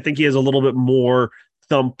 and I think he has a little bit more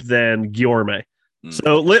thump than Guillorme.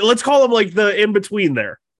 So let's call him like the in between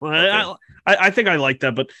there. Okay. I think I like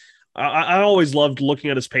that, but I always loved looking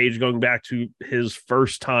at his page going back to his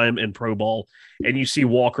first time in pro ball, and you see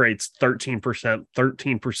walk rates 13%,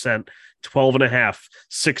 13%, 12.5%,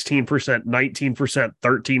 16%, 19%,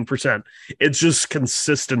 13%. It's just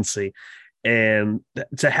consistency. And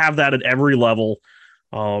to have that at every level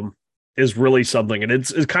is really something. And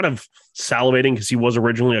it's kind of salivating because he was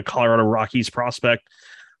originally a Colorado Rockies prospect.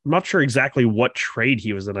 I'm not sure exactly what trade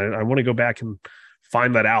he was in. I want to go back and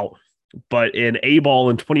find that out. But in A-ball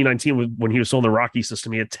in 2019, when he was still in the Rocky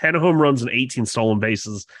system, he had 10 home runs and 18 stolen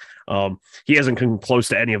bases. He hasn't come close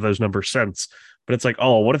to any of those numbers since. But it's like,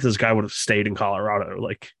 oh, what if this guy would have stayed in Colorado?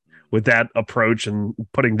 Like with that approach and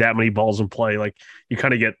putting that many balls in play, like you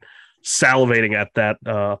kind of get salivating at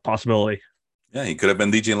that possibility. Yeah, he could have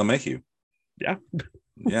been DJ LeMahieu. Yeah.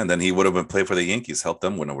 Yeah, and then he would have been played for the Yankees, helped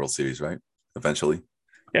them win a World Series, right? Eventually.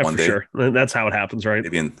 Yeah, one for day. Sure. That's how it happens, right?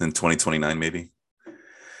 Maybe in 2029, maybe.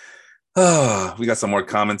 Oh, we got some more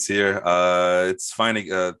comments here. It's fine.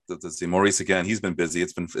 Let's see, Maurice again. He's been busy.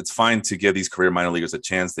 It's fine to give these career minor leaguers a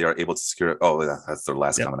chance. They are able to secure. Oh, that's their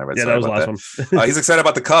last comment I read. Yeah, Sorry that was the last one. He's excited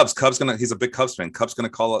about the Cubs. He's a big Cubs fan. Cubs gonna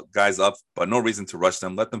call guys up, but no reason to rush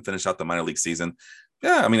them. Let them finish out the minor league season.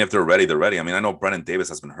 Yeah, I mean, if they're ready, they're ready. I mean, I know Brennan Davis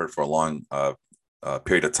has been hurt for a long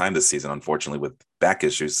period of time this season, unfortunately, with back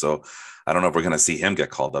issues. So I don't know if we're gonna see him get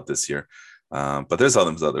called up this year. But there's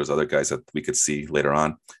other guys that we could see later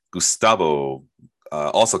on. Gustavo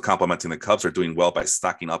also complimenting the Cubs are doing well by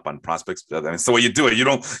stocking up on prospects. I mean, it's the way you do it. You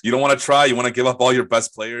don't want to try. You want to give up all your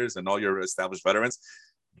best players and all your established veterans.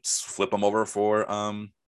 Just flip them over for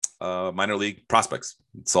minor league prospects.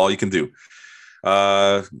 It's all you can do.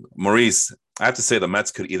 Maurice, I have to say the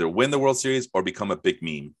Mets could either win the World Series or become a big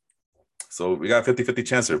meme. So we got a 50-50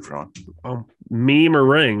 chance here, Ron. Meme or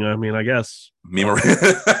ring. I mean, I guess. Meme or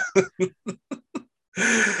ring.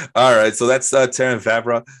 All right. So that's Terrin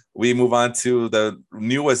Vavra. We move on to the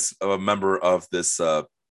newest member of this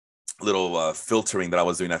little filtering that I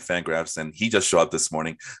was doing at Fangraphs, and he just showed up this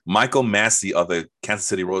morning. Michael Massey of the Kansas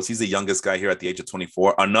City Royals. He's the youngest guy here at the age of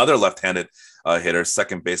 24. Another left-handed hitter,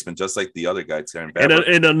 second baseman, just like the other guy, Terrin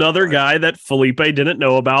Vavra. And another guy that Felipe didn't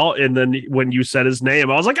know about. And then when you said his name,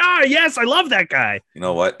 I was like, yes, I love that guy. You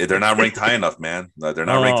know what? They're not ranked high enough, man. They're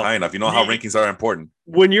not ranked high enough. You know how rankings are important.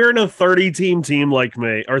 When you're in a 30-team team like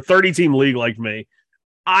me, or 30-team league like me,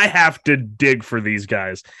 I have to dig for these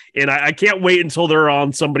guys. And I can't wait until they're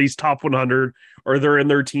on somebody's top 100 or they're in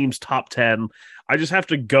their team's top 10. I just have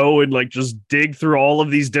to go and like just dig through all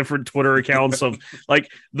of these different Twitter accounts of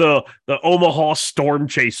like the Omaha Storm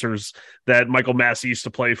Chasers that Michael Massey used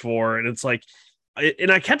to play for. And it's like,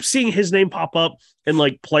 and I kept seeing his name pop up in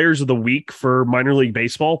like players of the week for minor league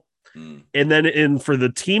baseball. And then for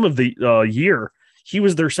the team of the year, he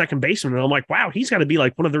was their second baseman. And I'm like, wow, he's got to be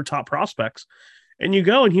like one of their top prospects. And you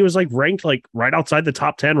go and he was like ranked like right outside the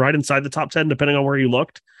top 10, right inside the top 10, depending on where you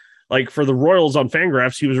looked. Like for the Royals on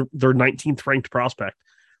Fangraphs, he was their 19th ranked prospect,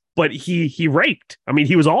 but he raked. I mean,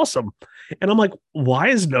 he was awesome. And I'm like, why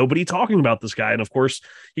is nobody talking about this guy? And of course,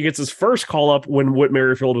 he gets his first call up when Whit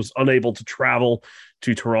Merrifield was unable to travel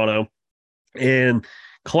to Toronto and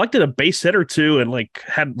collected a base hit or two and like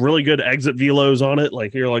had really good exit velos on it.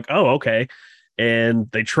 Like you're like, oh, okay. And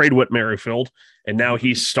they trade Whit Merrifield, and now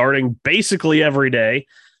he's starting basically every day.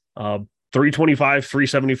 325,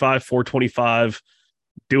 375, 425,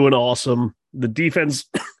 doing awesome. The defense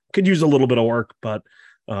could use a little bit of work, but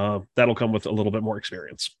that'll come with a little bit more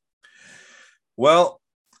experience. Well,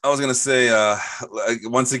 I was going to say,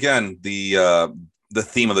 once again, the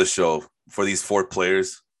theme of the show for these four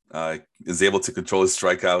players is able to control his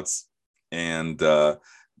strikeouts and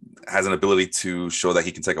has an ability to show that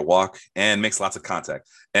he can take a walk and makes lots of contact.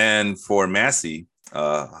 And for Massey,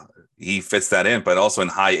 he fits that in, but also in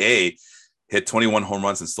high A, hit 21 home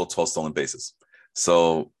runs and still 12 stolen bases.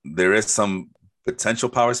 So there is some potential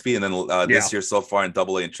power speed, and then this year so far in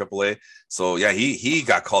Double A and Triple A. So yeah, he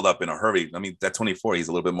got called up in a hurry. I mean, at 24, he's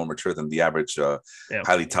a little bit more mature than the average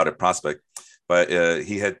highly touted prospect. But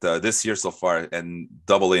he had this year so far in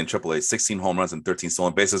Double A and Triple A, 16 home runs and 13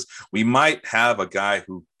 stolen bases. We might have a guy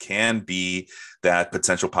who can be that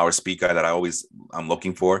potential power speed guy that I'm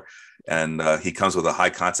looking for, and he comes with a high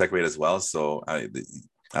contact rate as well. So I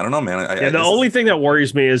don't know, man. The only thing that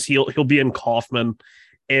worries me is he'll be in Kauffman.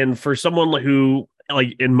 And for someone who,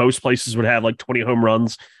 like, in most places would have like 20 home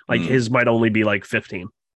runs, like his might only be like 15.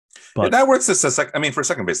 But that works. For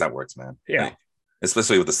second base, that works, man. Yeah. Like,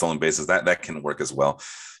 especially with the stolen bases, that can work as well.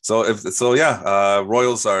 So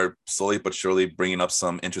Royals are slowly but surely bringing up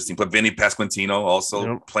some interesting. But Vinny Pasquantino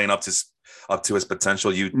also playing up to his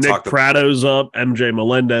potential. Nick Pratto's up. MJ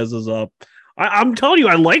Melendez is up. I'm telling you,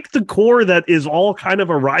 I like the core that is all kind of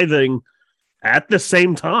arriving at the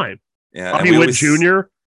same time. Yeah, Bobby Witt Jr.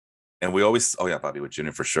 And we always, Bobby Witt Jr.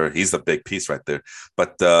 for sure. He's the big piece right there.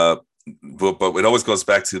 But it always goes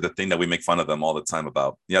back to the thing that we make fun of them all the time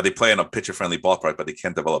about. They play in a pitcher-friendly ballpark, but they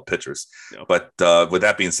can't develop pitchers. Yep. But with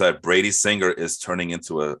that being said, Brady Singer is turning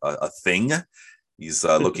into a thing. He's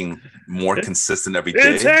looking more consistent every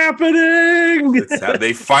day. It's happening.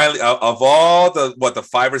 They finally, of all the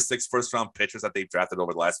 5 or 6 first-round pitchers that they've drafted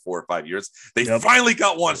over the last 4 or 5 years, they finally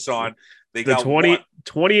got one, Sean. They got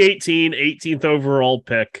 2018 18th overall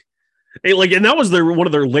pick. And that was one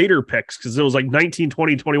of their later picks, because it was like 19,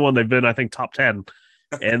 20, 21. They've been, I think, top 10,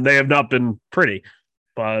 and they have not been pretty.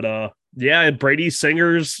 But Brady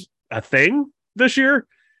Singer's a thing this year,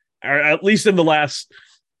 or at least in the last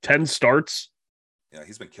 10 starts. Yeah,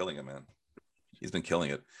 he's been killing it, man. He's been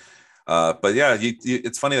killing it. But yeah,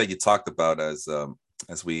 it's funny that you talked about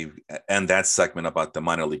as we end that segment about the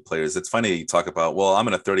minor league players. It's funny you talk about, well, I'm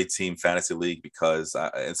in a 30-team fantasy league because,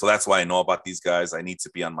 and so that's why I know about these guys. I need to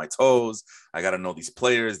be on my toes. I got to know these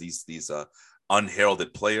players, these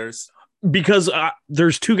unheralded players. Because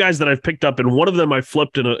there's 2 guys that I've picked up, and one of them I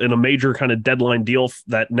flipped in a major kind of deadline deal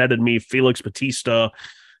that netted me Felix Bautista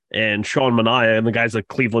and Sean Manaea, and the guy's a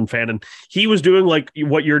Cleveland fan, and he was doing like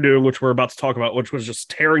what you're doing, which we're about to talk about, which was just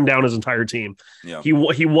tearing down his entire team. Yeah. He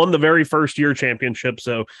won the very first year championship,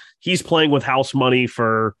 so he's playing with house money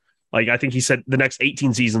for, like, I think he said the next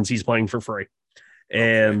 18 seasons he's playing for free.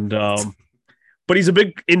 And but he's a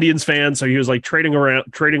big Indians fan, so he was like trading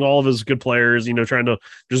all of his good players, trying to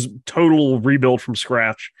just total rebuild from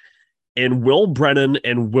scratch. And Will Brennan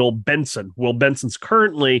and Will Benson. Will Benson's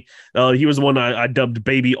currently, he was the one I dubbed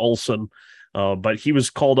Baby Olson, but he was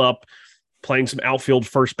called up playing some outfield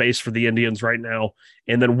first base for the Indians right now.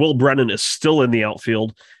 And then Will Brennan is still in the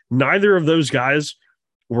outfield. Neither of those guys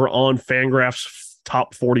were on Fangraph's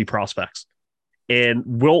top 40 prospects. And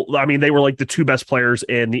they were like the 2 best players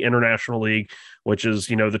in the International League, which is,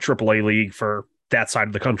 the AAA league for that side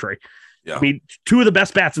of the country. Yeah. I mean, 2 of the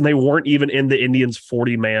best bats, and they weren't even in the Indians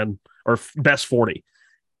 40-man or best 40.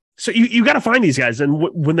 So you got to find these guys. And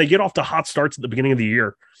when they get off to hot starts at the beginning of the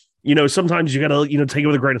year, sometimes you got to, take it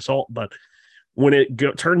with a grain of salt. But when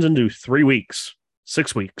it turns into 3 weeks,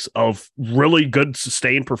 6 weeks of really good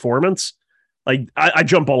sustained performance, like I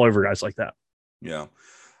jump all over guys like that. Yeah.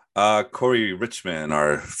 Corey Richmond,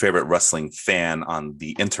 our favorite wrestling fan on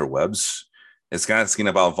the interwebs, is asking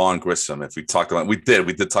about Vaughn Grissom. If we talked about, we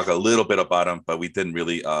did talk a little bit about him, but we didn't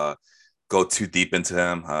really go too deep into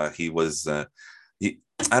him. He was, I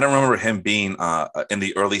don't remember him being in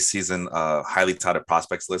the early season highly touted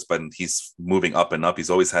prospects list, but he's moving up and up. He's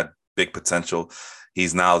always had big potential.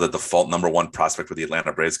 He's now the default number 1 prospect for the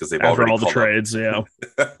Atlanta Braves because they've after already all the trades,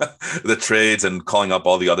 the trades and calling up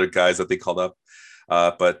all the other guys that they called up.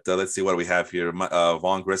 But let's see what we have here.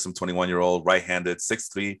 Vaughn Grissom, 21-year-old, right-handed,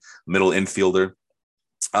 6'3", middle infielder.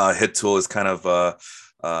 Hit tool is kind of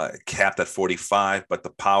capped at 45, but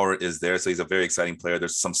the power is there. So he's a very exciting player.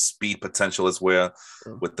 There's some speed potential as well,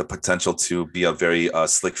 with the potential to be a very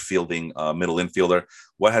slick fielding middle infielder.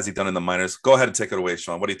 What has he done in the minors? Go ahead and take it away,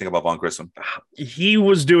 Sean. What do you think about Vaughn Grissom? He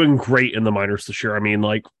was doing great in the minors this year. I mean,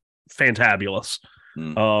 like, fantabulous.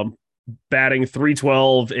 Batting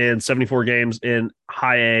 .312 in 74 games in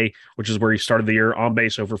high A, which is where he started the year, on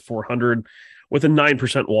base over 400 with a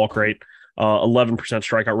 9% walk rate, 11%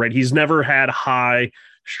 strikeout rate. He's never had high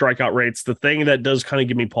strikeout rates. The thing that does kind of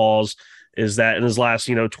give me pause is that in his last,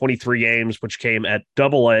 23 games, which came at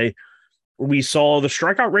Double A, we saw the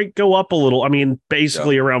strikeout rate go up a little. I mean,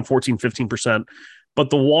 basically around 14, 15%, but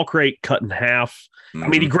the walk rate cut in half. I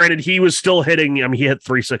mean, granted, he was still hitting. I mean, he hit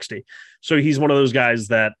 360. So he's one of those guys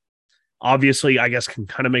that obviously, I guess, can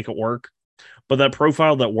kind of make it work. But that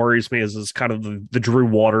profile that worries me is kind of the Drew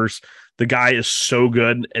Waters. The guy is so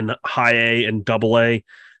good in high A and Double A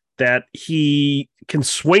that he can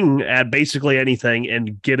swing at basically anything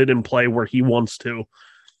and get it in play where he wants to.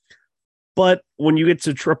 But when you get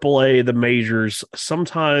to AAA, the majors,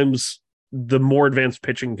 sometimes the more advanced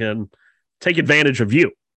pitching can take advantage of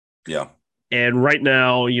you. Yeah. And right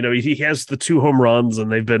now, he has the 2 home runs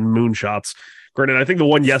and they've been moonshots. Granted, I think the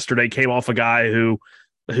one yesterday came off a guy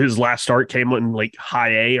whose last start came in like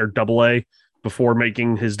high A or double A before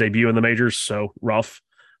making his debut in the majors. So rough.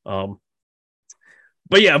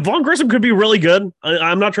 But yeah, Vaughn Grissom could be really good.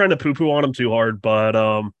 I'm not trying to poo-poo on him too hard, but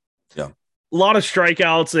yeah, a lot of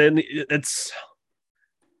strikeouts, and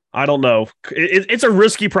I don't know. It's a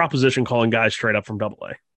risky proposition calling guys straight up from Double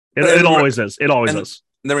A. It always is. It always is.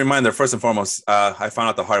 And a reminder, first and foremost, I found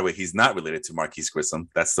out the hard way he's not related to Marquise Grissom.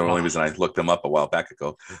 That's the only reason I looked him up a while back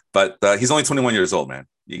ago. But he's only 21 years old, man.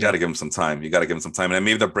 You got to give him some time. And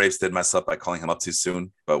maybe the Braves did mess up by calling him up too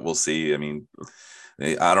soon, but we'll see. I mean,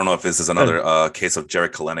 I don't know if this is another case of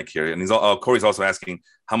Jarred Kelenic here. And Corey's also asking,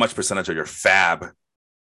 how much percentage of your fab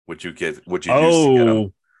would you use to get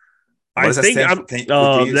him? I think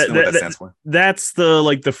that's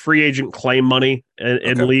the free agent claim money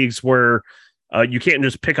in leagues where you can't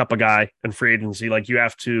just pick up a guy in free agency. Like you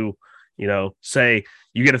have to, say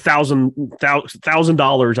you get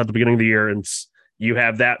 $1,000 at the beginning of the year, and you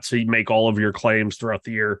have that to make all of your claims throughout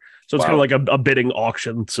the year. So it's kind of like a bidding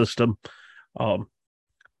auction system.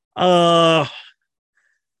 I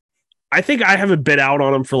think I have a bid out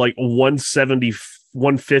on him for like 170,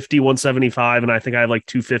 150, 175, and I think I have like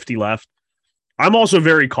 250 left. I'm also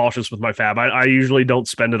very cautious with my fab. I usually don't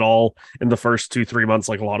spend it all in the first 2-3 months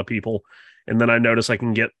like a lot of people. And then I notice I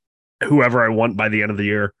can get whoever I want by the end of the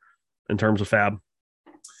year in terms of fab.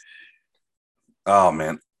 Oh,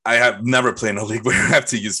 man. I have never played in a league where you have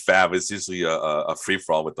to use fab. It's usually a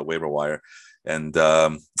free-for-all with the waiver wire. And I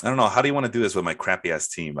don't know. How do you want to do this with my crappy-ass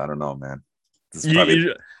team? I don't know, man.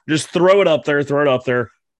 You just throw it up there.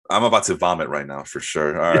 I'm about to vomit right now for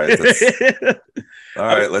sure. All right.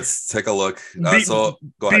 Let's take a look. So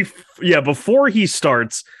go ahead. Before he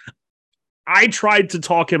starts, I tried to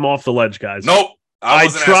talk him off the ledge, guys. Nope. I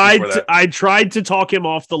tried to talk him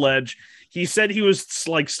off the ledge. He said he was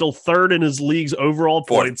like still third in his league's overall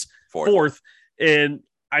points, fourth. And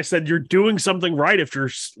I said, you're doing something right if you're,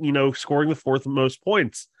 scoring the fourth most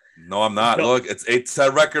points. No, I'm not. Look, it's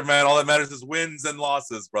a record, man. All that matters is wins and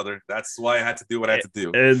losses, brother. That's why I had to do what I had to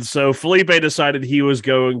do. And so Felipe decided he was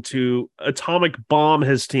going to atomic bomb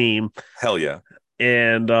his team. Hell yeah.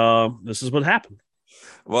 And this is what happened.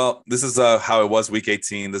 Well, this is how it was week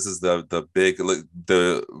 18. This is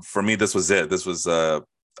for me, this was it. This was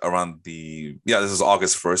around this is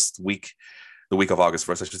August 1st week, the week of August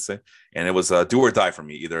 1st, I should say. And it was do or die for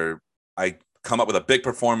me. Either I come up with a big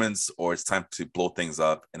performance or it's time to blow things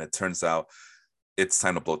up. And it turns out it's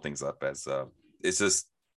time to blow things up as it's just,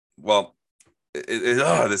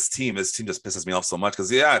 this team just pisses me off so much.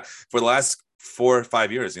 Cause for the last 4 or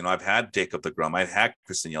 5 years, I've had Jacob deGrom, I've had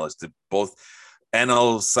Christian Yelich, both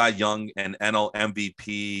NL Cy Young and NL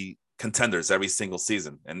MVP contenders every single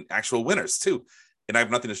season and actual winners too. And I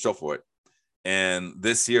have nothing to show for it. And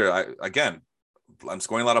this year, I'm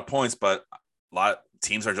scoring a lot of points, but a lot of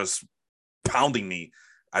teams are just pounding me.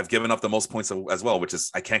 I've given up the most points as well, which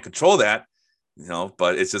is I can't control that,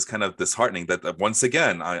 but it's just kind of disheartening that once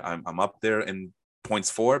again, I'm up there in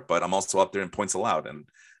points for, but I'm also up there in points allowed. And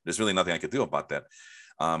there's really nothing I could do about that.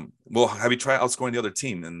 Have you tried outscoring the other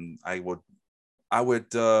team? And I would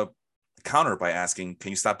counter by asking,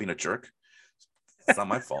 can you stop being a jerk? It's not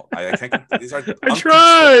my fault. I can't. These are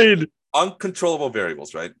tried. Uncontrollable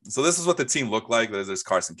variables, right? So this is what the team looked like. There's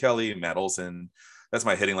Carson Kelly, Matt Olson. That's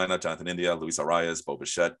my hitting lineup: Jonathan India, Luis Arias, Bo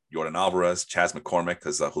Bichette, Jordan Alvarez, Chas McCormick,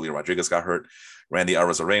 because Julio Rodriguez got hurt, Randy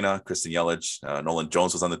Arozarena, Christian Yelich, Nolan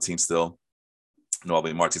Jones was on the team still.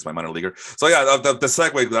 Noel Martin's my minor leaguer. So the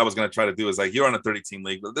segue that I was going to try to do is like, you're on a 30-team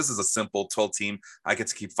league, but this is a simple 12-team. I get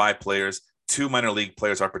to keep 5 players. 2 minor league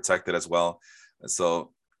players are protected as well.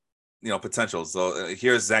 So, potential. So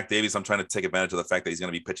here's Zach Davies. I'm trying to take advantage of the fact that he's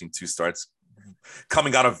going to be pitching 2 starts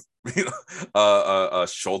coming out of a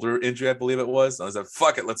shoulder injury, I believe it was. I was like,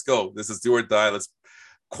 fuck it, let's go. This is do or die. Let's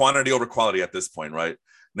quantity over quality at this point, right?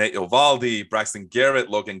 Nate Eovaldi, Braxton Garrett,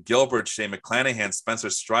 Logan Gilbert, Shane McClanahan, Spencer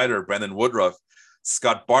Strider, Brandon Woodruff,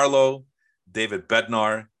 Scott Barlow, David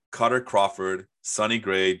Bednar, Cutter Crawford, Sonny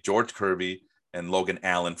Gray, George Kirby, and Logan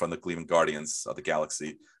Allen from the Cleveland Guardians of the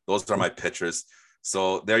Galaxy. Those are my pitchers.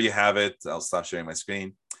 So there you have it. I'll stop sharing my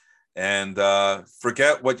screen. And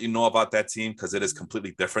forget what you know about that team, because it is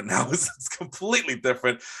completely different now. It's completely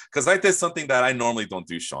different because I did something that I normally don't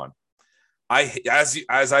do, Sean. As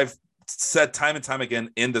I've said time and time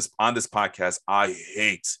again on this podcast, I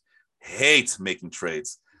hate making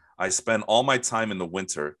trades. I spend all my time in the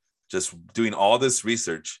winter just doing all this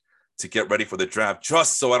research to get ready for the draft,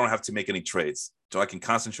 just so I don't have to make any trades. So I can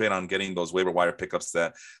concentrate on getting those waiver wire pickups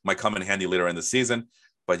that might come in handy later in the season.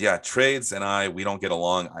 But yeah, trades and we don't get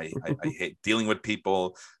along. I hate dealing with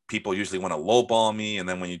people. People usually want to lowball me. And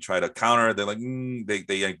then when you try to counter, they're like,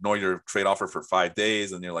 they ignore your trade offer for 5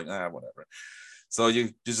 days. And you're like, whatever. So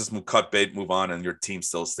you just cut bait, move on, and your team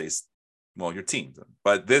still stays, well, your team.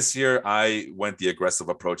 But this year I went the aggressive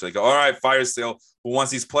approach. Like, all right, fire sale. Who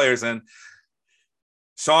wants these players? And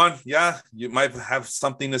Sean, yeah, you might have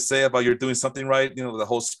something to say about you're doing something right. You know, the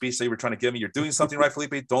whole speech that you were trying to give me, you're doing something right,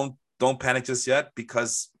 Felipe. Don't panic just yet,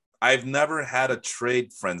 because I've never had a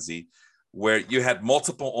trade frenzy where you had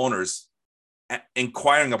multiple owners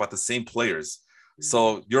inquiring about the same players.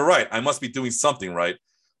 So you're right. I must be doing something right.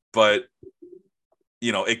 But,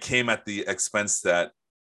 you know, it came at the expense that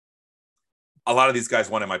a lot of these guys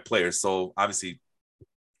wanted my players. So obviously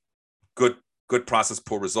good process,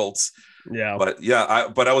 poor results. Yeah. But yeah,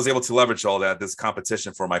 I was able to leverage all this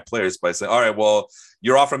competition for my players by saying, all right, well,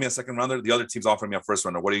 you're offering me a second rounder. The other team's offering me a first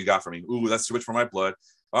rounder. What do you got for me? Ooh, that's too much for my blood.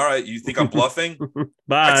 All right. You think I'm bluffing?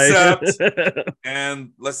 Bye. Accept.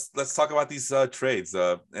 And let's talk about these trades.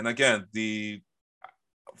 And again,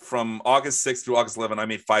 from August 6th through August 11th, I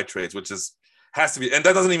made 5 trades, which has to be, and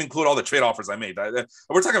that doesn't even include all the trade offers I made.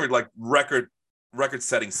 We're talking about like record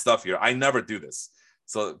setting stuff here. I never do this.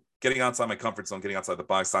 So getting outside my comfort zone, getting outside the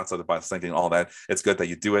box, thinking all that. It's good that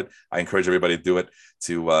you do it. I encourage everybody to do it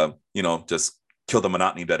to, just kill the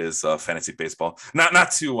monotony that is fantasy baseball.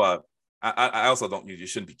 Not to, I also don't, you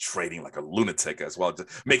shouldn't be trading like a lunatic as well,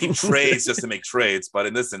 making trades just to make trades. But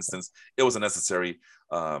in this instance, it was a necessary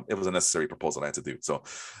proposal I had to do. So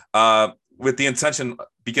with the intention,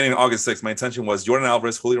 beginning of August 6th, my intention was Jordan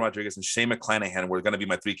Alvarez, Julio Rodriguez, and Shane McClanahan were going to be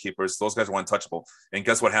my 3 keepers. Those guys were untouchable. And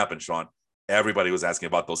guess what happened, Sean? Everybody was asking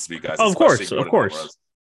about those 3 guys. Of course. Alvarez.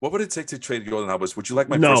 What would it take to trade Jordan Alvarez? Would you like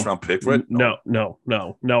my first round pick for it? No,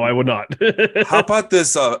 I would not. How about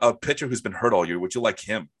this a pitcher who's been hurt all year? Would you like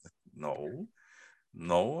him? No.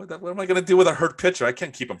 What am I going to do with a hurt pitcher? I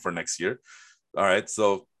can't keep him for next year. All right.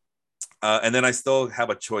 So, and then I still have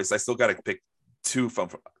a choice. I still got to pick 2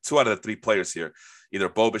 out of the 3 players here, either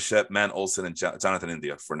Bo Bichette, Man Olsen, and Jonathan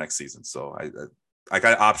India for next season. So I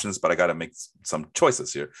got options, but I got to make some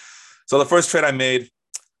choices here. So the first trade I made,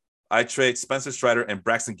 I trade Spencer Strider and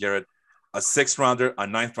Braxton Garrett, a 6th rounder, a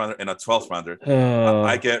 9th rounder, and a 12th rounder.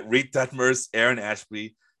 I get Reed Detmers, Aaron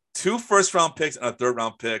Ashby, 2 first-round picks, and a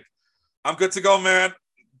 3rd-round pick. I'm good to go, man.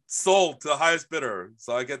 Sold to the highest bidder.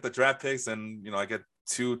 So I get the draft picks, and I get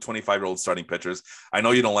 2 25-year-old starting pitchers. I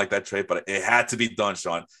know you don't like that trade, but it had to be done,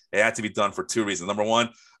 Sean. It had to be done for 2 reasons. Number one,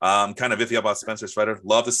 I'm kind of iffy about Spencer Strider.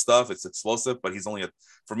 Love his stuff. It's explosive, but he's only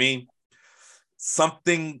for me,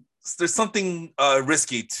 there's something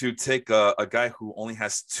risky to take a guy who only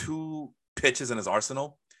has 2 pitches in his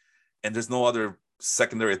arsenal, and there's no other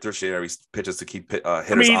secondary or tertiary pitches to keep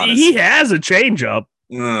hitters honest. He has a changeup.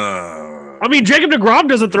 Jacob deGrom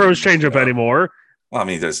doesn't throw his changeup anymore. Well,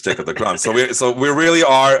 there's Jacob deGrom. So we really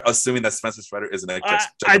are assuming that Spencer Strider isn't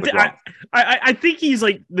Jacob deGrom. I think he's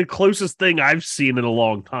like the closest thing I've seen in a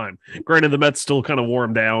long time. Granted, the Mets still kind of wore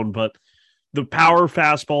him down, but the power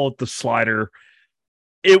fastball, the slider,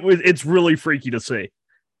 it's really freaky to see.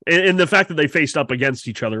 And the fact that they faced up against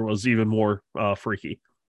each other was even more freaky.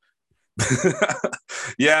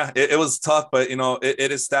 Yeah, it was tough, but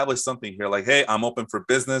it established something here. Like, hey, I'm open for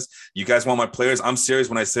business. You guys want my players? I'm serious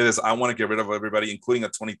when I say this. I want to get rid of everybody, including a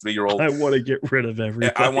 23-year-old. I want to get rid of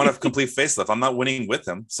everybody. I want a complete facelift. I'm not winning with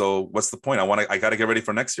him, so what's the point? I got to get ready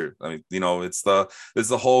for next year. It's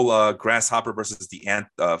the whole grasshopper versus the ant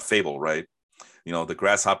fable, right? The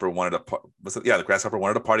grasshopper wanted the grasshopper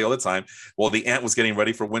wanted to party all the time. Well, the ant was getting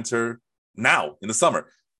ready for winter now in the summer.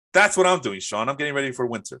 That's what I'm doing, Sean. I'm getting ready for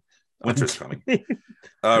winter. Winter's coming.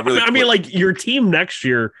 Like your team next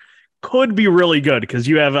year could be really good because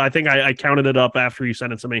you have, I think I counted it up after you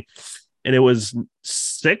sent it to me, and it was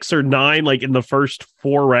 6 or 9, like in the first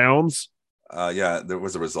 4 rounds. Yeah, there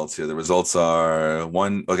was the results here. The results are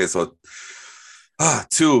 1. Okay, so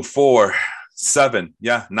 2, 4, 7.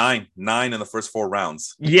 Yeah, 9 in the first 4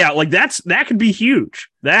 rounds. Yeah, like that could be huge.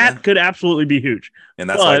 That could absolutely be huge. And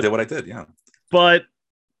that's why I did what I did. Yeah, but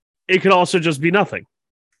it could also just be nothing.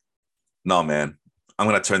 No, man, I'm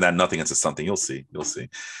going to turn that nothing into something. You'll see.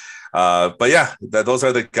 But yeah, those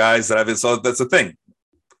are the guys that I've been. So that's the thing.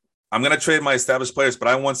 I'm going to trade my established players, but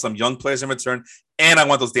I want some young players in return, and I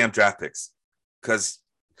want those damn draft picks because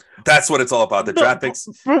that's what it's all about. The draft picks.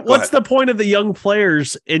 What's the point of the young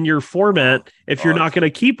players in your format if you're not going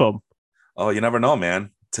to keep them? Oh, you never know,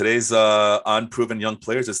 man. today's unproven young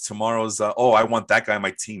players is tomorrow's. I want that guy on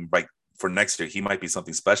my team right for next year. He might be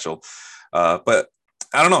something special. But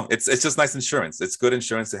I don't know. It's just nice insurance. It's good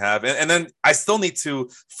insurance to have. And then I still need to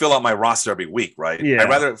fill out my roster every week, right? Yeah. I'd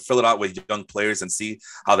rather fill it out with young players and see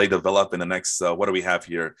how they develop in the next, what do we have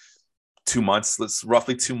here? 2 months,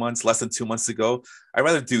 roughly 2 months, less than 2 months to go. I'd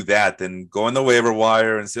rather do that than go in the waiver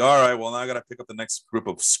wire and say, all right, well, now I got to pick up the next group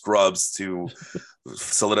of scrubs to I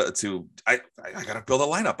got to build a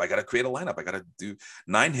lineup. I got to create a lineup. I got to do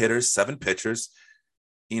 9 hitters, 7 pitchers.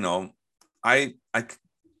 I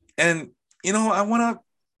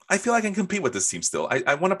feel I can compete with this team still.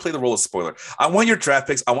 I want to play the role of spoiler. I want your draft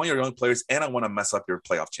picks. I want your young players, and I want to mess up your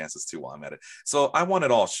playoff chances too while I'm at it. So I want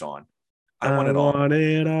it all, Sean. I want it all.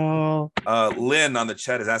 Lynn on the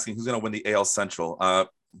chat is asking who's going to win the AL Central.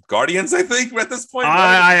 Guardians, I think, at this point.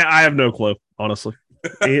 Right? I have no clue, honestly.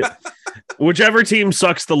 Whichever team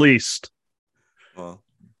sucks the least. Well,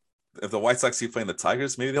 if the White Sox keep playing the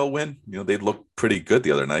Tigers, maybe they'll win. They looked pretty good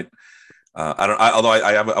the other night.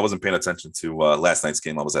 I wasn't paying attention to last night's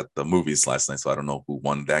game. I was at the movies last night, so I don't know who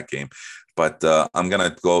won that game. But I'm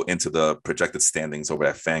gonna go into the projected standings over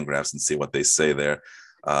at Fangraphs and see what they say there.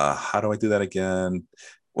 How do I do that again?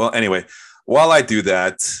 Well, anyway, while I do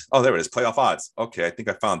that, there it is, playoff odds. Okay, I think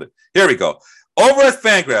I found it. Here we go. Over at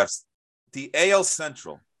Fangraphs, the AL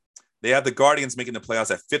Central, they have the Guardians making the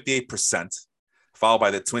playoffs at 58%, followed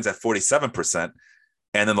by the Twins at 47%,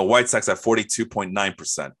 and then the White Sox at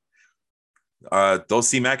 42.9%. Those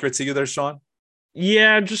seem accurate to you there, Sean?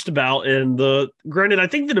 Yeah, just about. And granted, I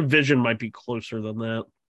think the division might be closer than that.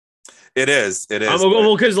 It is.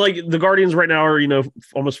 Well, because like the Guardians right now are,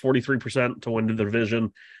 almost 43% to win the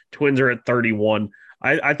division. Twins are at 31.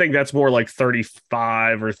 I think that's more like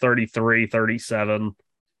 35 or 33, 37.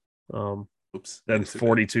 Then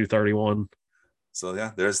 42-31. So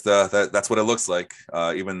yeah, there's that's what it looks like.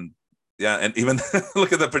 Even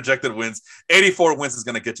look at the projected wins. 84 wins is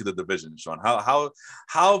going to get you the division, Sean.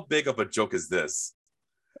 How big of a joke is this?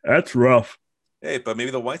 That's rough. Hey, but maybe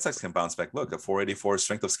the White Sox can bounce back. Look, a 484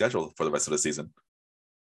 strength of schedule for the rest of the season.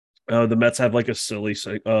 The Mets have like a silly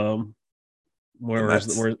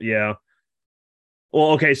yeah. Well,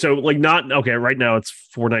 okay, so like right now it's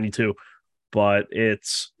 492, but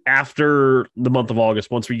it's after the month of August.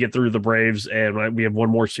 Once we get through the Braves and we have one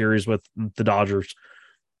more series with the Dodgers,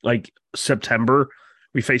 like September,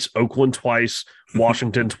 we face Oakland twice,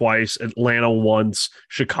 Washington twice, Atlanta once,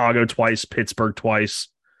 Chicago twice, Pittsburgh twice.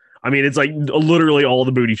 I mean, it's like literally all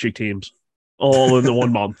the booty chick teams all in the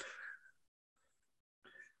 1 month.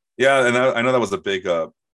 Yeah, and I know that was a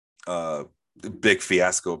big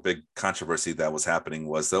fiasco, big controversy that was happening.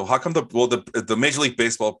 Was though, how come the Major League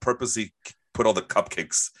Baseball purposely put all the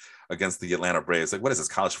cupcakes against the Atlanta Braves? Like, what is this,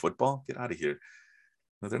 college football? Get out of here!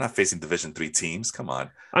 They're not facing Division III teams. Come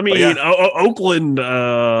on. I mean, Oakland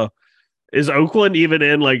is Oakland even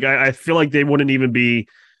in? Like, I feel like they wouldn't even be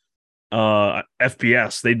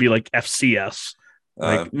FBS. They'd be like FCS.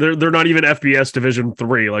 Like they're not even FBS Division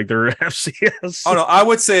III. Like they're FCS. Oh no, I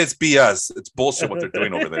would say it's BS. It's bullshit what they're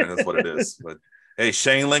doing over there. That's what it is. But hey,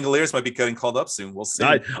 Shane Langoliers might be getting called up soon. We'll see.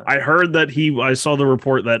 I heard that I saw the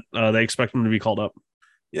report that they expect him to be called up.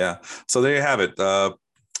 Yeah. So there you have it.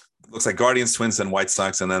 Looks like Guardians, Twins, and White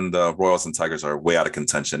Sox, and then the Royals and Tigers are way out of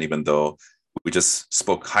contention, even though we just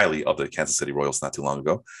spoke highly of the Kansas City Royals not too long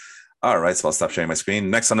ago. All right, so I'll stop sharing my screen.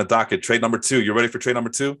 Next on the docket, trade number 2. You ready for trade number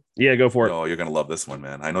 2? Yeah, go for it. Oh, you're going to love this one,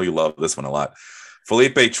 man. I know you love this one a lot.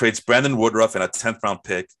 Felipe trades Brandon Woodruff and a 10th round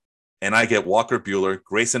pick, and I get Walker Buehler,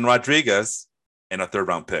 Grayson Rodriguez, and a 3rd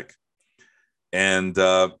round pick. And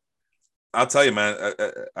I'll tell you, man,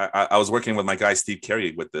 I was working with my guy Steve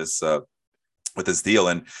Carey with this deal,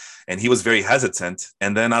 and he was very hesitant.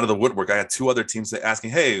 And then out of the woodwork, I had 2 other teams asking,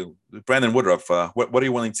 "Hey, Brandon Woodruff, what are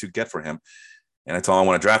you willing to get for him?" And I told him I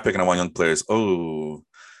want a draft pick and I want young players. Oh,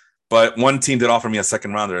 but one team did offer me a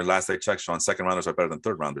 2nd rounder. Last I checked, Sean, 2nd rounders are better than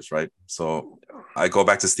 3rd rounders, right? So I go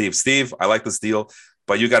back to Steve. Steve, I like this deal,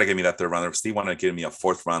 but you got to give me that 3rd rounder. Steve wanted to give me a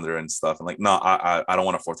 4th rounder and stuff. I'm like, no, I don't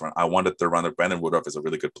want a 4th rounder. I want a 3rd rounder. Brandon Woodruff is a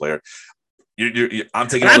really good player. I'm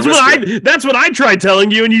taking that's what I tried telling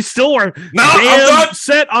you, and you still are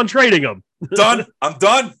set on trading him. I'm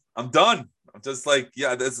done. I'm just like,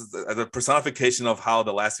 yeah, this is the personification of how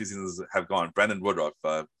the last few seasons have gone. Brandon Woodruff,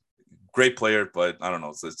 great player, but I don't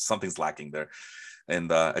know, so something's lacking there,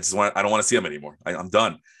 and I don't want to see him anymore. I'm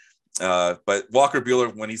done. But Walker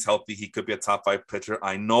Buehler, when he's healthy, he could be a top 5 pitcher.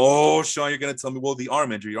 I know, Sean, you're going to tell me, well, the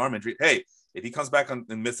arm injury. Hey, if he comes back in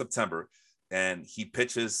mid-September and he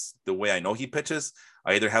pitches the way I know he pitches,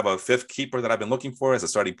 I either have a 5th keeper that I've been looking for as a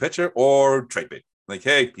starting pitcher or trade bait. Like,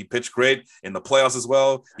 hey, he pitched great in the playoffs as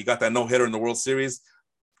well. He got that no-hitter in the World Series.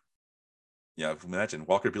 Yeah, imagine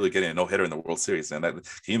Walker Buehler getting a no hitter in the World Series, and can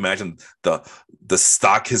you imagine the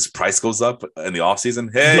stock his price goes up in the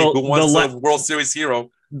offseason? Hey, who wants a World Series hero?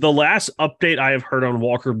 The last update I have heard on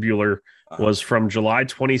Walker Buehler was from July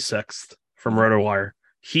 26th from RotoWire.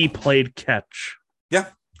 He played catch. Yeah.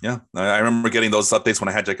 I remember getting those updates when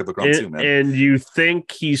I had Jacob deGrom too, man. And you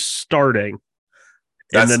think he's starting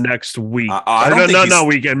in the next week? I don't think not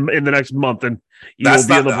weekend, in the next month, and he will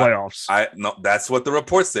be in the playoffs. No, that's what the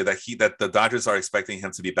reports say, that the Dodgers are expecting him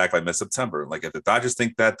to be back by mid-September. Like, if the Dodgers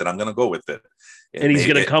think that, then I'm going to go with it. And he's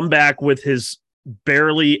going to come back with his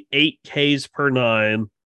barely 8 Ks per 9,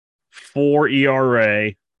 4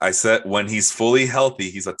 ERA. I said when he's fully healthy,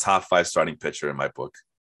 he's a top 5 starting pitcher in my book.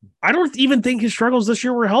 I don't even think his struggles this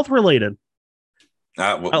year were health related.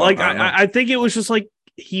 I think it was just like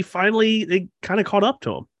he finally kind of caught up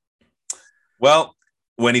to him. Well,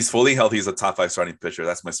 when he's fully healthy, he's a top 5 starting pitcher.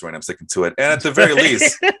 That's my story, and I'm sticking to it. And at the very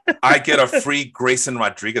least, I get a free Grayson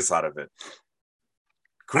Rodriguez out of it.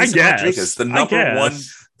 Grayson Rodriguez, the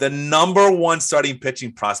number one starting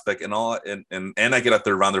pitching prospect, and I get a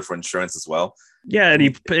third rounder for insurance as well. Yeah, and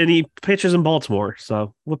he pitches in Baltimore,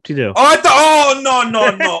 so whoop-de-doo. No. I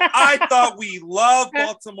thought we loved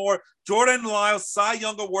Baltimore. Jordan Lyles, Cy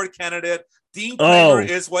Young Award candidate. Dean Kramer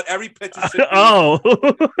is what every pitcher should be.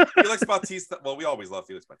 Felix Bautista. Well, we always love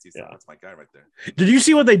Felix Bautista. Yeah. That's my guy right there. Did you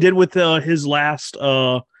see what they did with his last?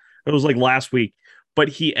 It was like last week, but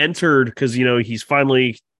he entered because he's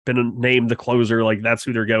finally been named the closer. Like, that's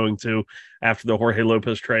who they're going to after the Jorge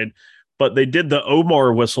Lopez trade. But they did the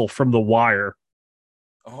Omar whistle from The Wire.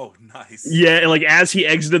 Oh, nice. Yeah, and like as he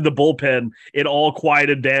exited the bullpen, it all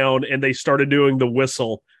quieted down, and they started doing the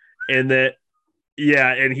whistle, and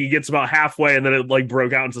and he gets about halfway, and then it like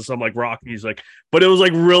broke out into some like rock music. But it was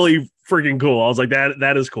like really freaking cool. I was like,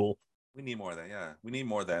 that is cool. We need more of that. Yeah, we need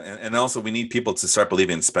more of that, and also we need people to start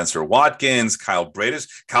believing in Spencer Watkins, Kyle Bradish,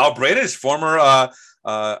 former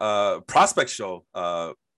prospect show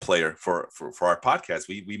player for our podcast.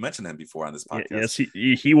 We mentioned him before on this podcast.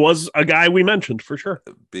 Yes, he was a guy we mentioned for sure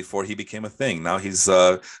before he became a thing. Now he's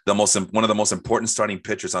one of the most important starting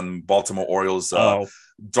pitchers on Baltimore Orioles.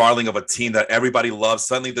 Darling of a team that everybody loves.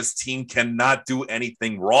 Suddenly, this team cannot do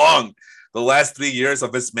anything wrong. The last 3 years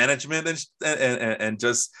of mismanagement and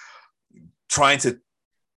just trying to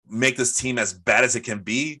make this team as bad as it can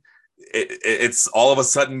be, it's all of a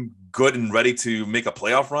sudden good and ready to make a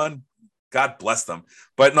playoff run. God bless them.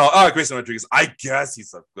 But no, Grayson Rodriguez, I guess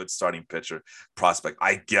he's a good starting pitcher prospect.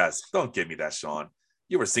 I guess. Don't give me that, Sean.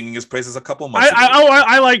 You were singing his praises a couple months ago.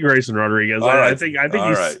 I like Grayson Rodriguez. Right. I think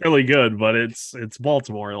he's really good, but it's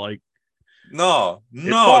Baltimore. Like, no,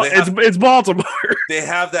 it's Baltimore. They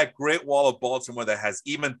have that great wall of Baltimore that has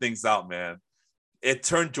evened things out, man. It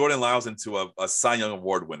turned Jordan Lyles into a Cy Young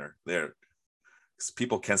Award winner. There,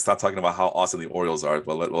 people can't stop talking about how awesome the Orioles are.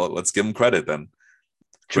 But let's give them credit then.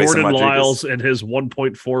 Jordan Lyles and his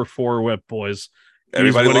 1.44 whip, boys.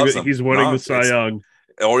 Everybody loves him. He's winning the Cy Young.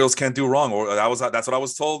 Orioles can't do wrong. That's what I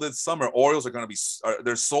was told this summer. Orioles are going to be.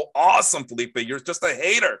 They're so awesome, Felipe. You're just a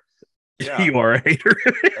hater. Yeah. You are a hater.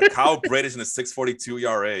 Kyle Bradish in a 6.42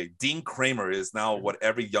 ERA. Dean Kramer is now what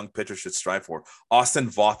every young pitcher should strive for. Austin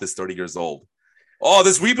Voth is 30 years old. Oh,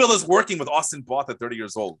 this rebuild is working with Austin Voth at 30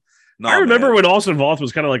 years old. No, I remember when Austin Voth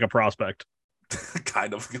was kind of like a prospect.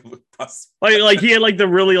 Kind of like he had like the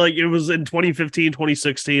really like it was in 2015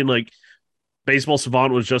 2016 like Baseball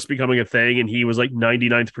Savant was just becoming a thing, and he was like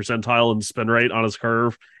 99th percentile in spin rate on his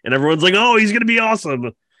curve, and everyone's like, oh, he's gonna be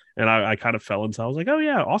awesome, and I kind of fell into. I was like, oh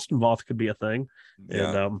yeah, Austin Voth could be a thing.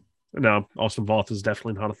 Yeah. And no, Austin Voth is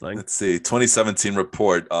definitely not a thing. Let's see, 2017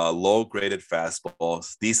 report: low graded fastball,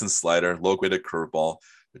 decent slider, low graded curveball.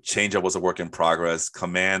 The changeup was a work in progress.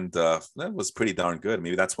 Command that was pretty darn good.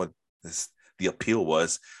 Maybe that's what the appeal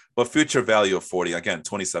was, but future value of 40. Again,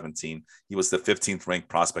 2017, he was the 15th ranked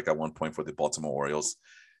prospect at one point for the Baltimore Orioles.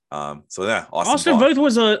 So yeah, Austin Voth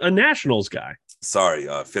was a Nationals guy. Sorry,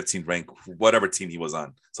 15th ranked, whatever team he was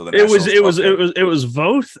on. So it was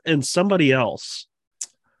Voth and somebody else,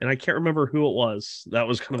 and I can't remember who it was. That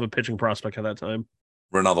was kind of a pitching prospect at that time.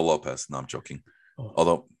 Ronaldo Lopez. No, I'm joking.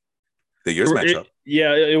 Although the years match up.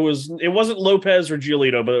 Yeah, it wasn't Lopez or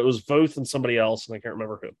Giolito, but it was Voth and somebody else, and I can't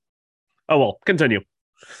remember who. Oh, well, continue.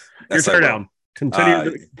 Your teardown.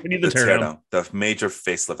 Continue the teardown. The major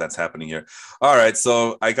facelift that's happening here. All right,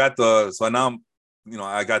 so I got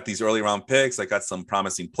I got these early round picks. I got some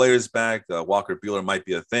promising players back. Walker Buehler might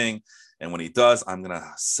be a thing. And when he does, I'm going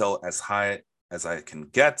to sell as high as I can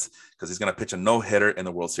get because he's going to pitch a no-hitter in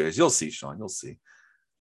the World Series. You'll see, Sean. You'll see.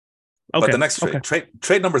 Okay. But the next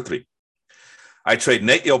trade number 3. I trade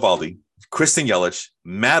Nate Eovaldi Christian Yelich,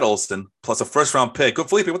 Matt Olson, plus a first-round pick. Go,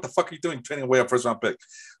 Felipe, what the fuck are you doing trading away a first-round pick?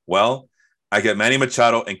 Well, I get Manny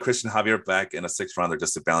Machado and Christian Javier back in a 6th-rounder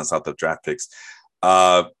just to balance out the draft picks.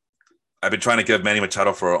 I've been trying to give Manny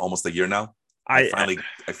Machado for almost a year now. I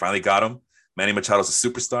finally got him. Manny Machado's a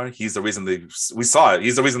superstar. He's the reason we saw it.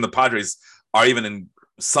 He's the reason the Padres are even in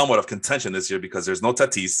somewhat of contention this year because there's no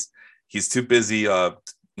Tatis. He's too busy.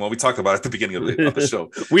 We talked about it at the beginning of the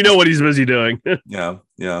show. We know what he's busy doing. yeah,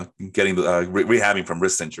 getting rehabbing from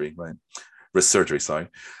wrist injury, right? Wrist surgery, sorry.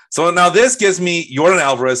 So now this gives me Jordan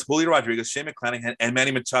Alvarez, Julio Rodriguez, Shane McClanahan, and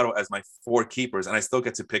Manny Machado as my 4 keepers, and I still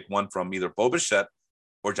get to pick one from either Bo Bichette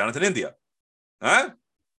or Jonathan India. Huh?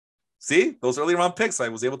 See, those early round picks, I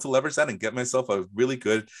was able to leverage that and get myself a really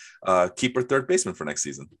good keeper third baseman for next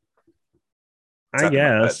season. I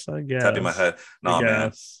guess. Tapping my head. No,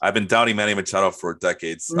 man. I've been doubting Manny Machado for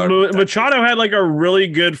decades. Machado had like a really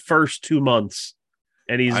good first 2 months,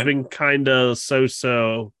 and he's been kind of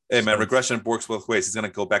so. Hey, man, regression works both ways. He's going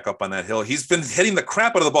to go back up on that hill. He's been hitting the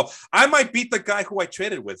crap out of the ball. I might beat the guy who I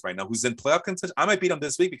traded with right now, who's in playoff contention. I might beat him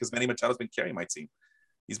this week because Manny Machado's been carrying my team.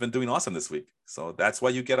 He's been doing awesome this week. So that's why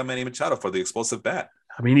you get a Manny Machado for the explosive bat.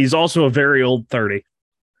 I mean, he's also a very old 30.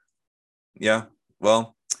 Yeah.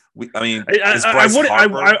 Well,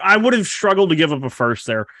 I would have struggled to give up a first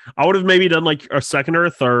there. I would have maybe done like a second or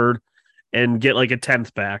a third and get like a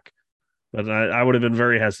 10th back. But I would have been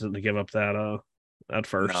very hesitant to give up that at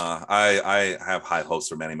first. Nah, I have high hopes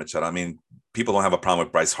for Manny Machado. I mean, people don't have a problem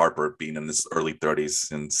with Bryce Harper being in his early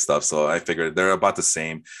 30s and stuff. So I figured they're about the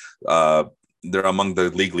same. They're among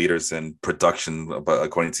the league leaders in production,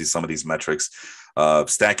 according to some of these metrics.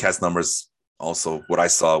 StatCast numbers, also, what I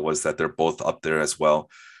saw was that they're both up there as well.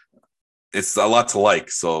 It's a lot to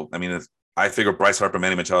like. So, I mean, I figure Bryce Harper and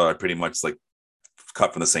Manny Machado are pretty much like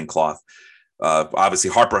cut from the same cloth.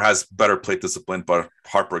 Obviously, Harper has better plate discipline, but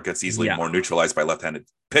Harper gets easily more neutralized by left-handed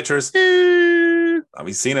pitchers.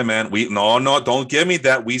 We've seen it, man. No, don't give me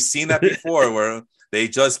that. We've seen that before where they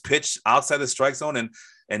just pitch outside the strike zone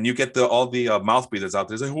and you get all the mouth breathers out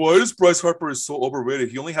there saying, why is Bryce Harper so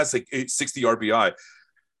overrated? He only has like 860 RBI.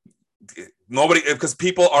 Nobody, because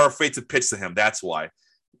people are afraid to pitch to him. That's why.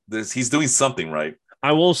 He's doing something right.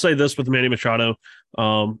 I will say this with Manny Machado.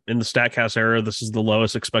 In the StatCast era, this is the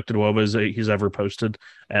lowest expected WOBA he's ever posted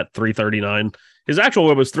at 339. His actual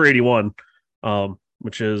WOBA is 381,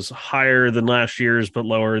 which is higher than last year's, but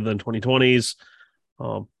lower than 2020's.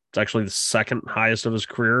 It's actually the second highest of his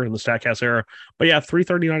career in the StatCast era. But yeah,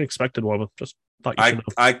 339 expected WOBA. Just thought you should know.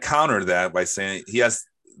 I countered that by saying he has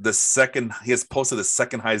posted the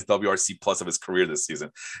second highest WRC plus of his career this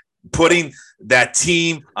season. Putting that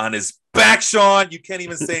team on his back, Sean. You can't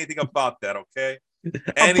even say anything about that, okay?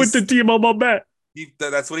 I put the team on my back.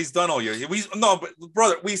 That's what he's done all year. But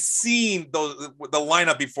brother, we've seen the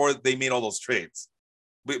lineup before they made all those trades.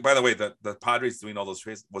 By the way, the Padres doing all those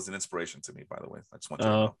trades was an inspiration to me. By the way, I just want to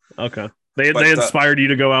know. Okay. They inspired you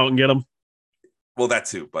to go out and get them. Well, that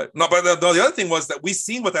too, but no. But the other thing was that we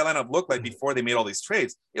seen what that lineup looked like before they made all these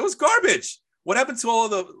trades. It was garbage. What happened to all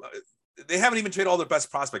of the? They haven't even traded all their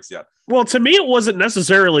best prospects yet. Well, to me, it wasn't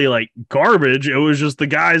necessarily like garbage. It was just the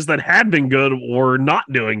guys that had been good or not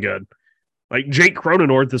doing good. Like Jake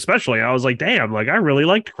Cronenworth, especially. I was like, damn, like I really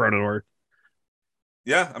liked Cronenworth.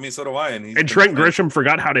 Yeah, I mean, so do I. And Trent Grisham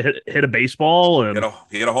forgot how to hit a baseball. And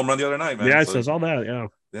he hit a home run the other night, man. Yeah, I says all that. Yeah.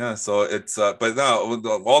 Yeah, so it's but no,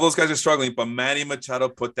 all those guys are struggling. But Manny Machado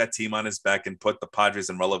put that team on his back and put the Padres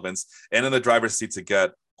in relevance and in the driver's seat to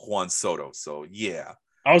get Juan Soto. So yeah.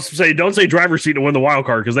 I was saying, don't say driver's seat to win the wild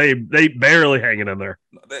card because they barely hanging in there.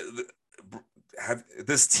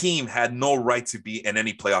 This team had no right to be in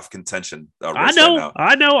any playoff contention. I know.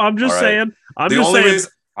 I'm just saying.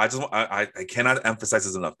 I cannot emphasize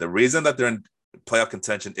this enough. The reason that they're in playoff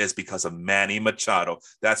contention is because of Manny Machado.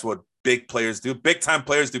 That's what big players do. Big time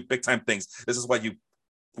players do big time things. This is why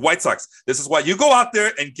White Sox. This is why you go out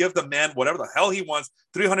there and give the man whatever the hell he wants.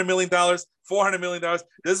 $300 million, $400 million.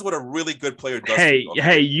 This is what a really good player does.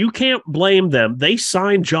 Hey, you can't blame them. They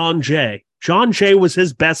signed John Jay. John Jay was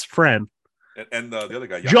his best friend. And the other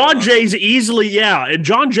guy, John Jay's easily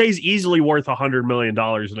worth $100 million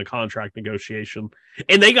in a contract negotiation,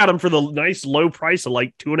 and they got him for the nice low price of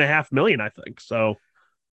like $2.5 million, I think. So,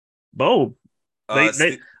 boom,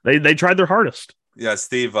 they tried their hardest. Yeah,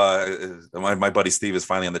 Steve, my buddy Steve is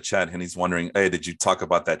finally on the chat, and he's wondering, hey, did you talk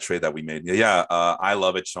about that trade that we made? Yeah, I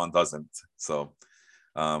love it. Sean doesn't. So,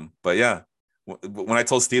 but yeah, when I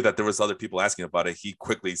told Steve that there was other people asking about it, he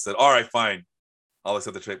quickly said, all right, fine. I'll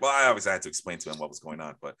accept the trade. Well, I obviously had to explain to him what was going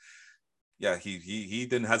on, but yeah, he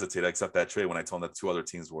didn't hesitate to accept that trade when I told him that 2 other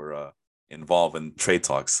teams were involved in trade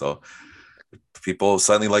talks. So people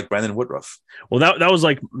suddenly like Brandon Woodruff. Well, that was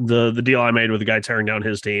like the deal I made with the guy tearing down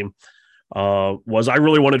his team. Was I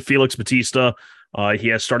really wanted Felix Bautista. He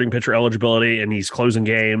has starting pitcher eligibility and he's closing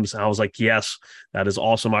games. I was like, yes, that is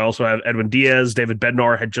awesome. I also have Edwin Diaz. David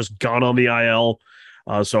Bednar had just gone on the IL.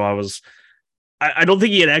 So I don't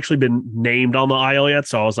think he had actually been named on the IL yet.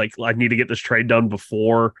 So I was like, I need to get this trade done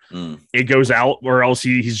before it goes out, or else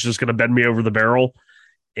he's just going to bend me over the barrel.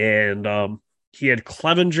 And he had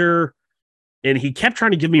Clevenger, and he kept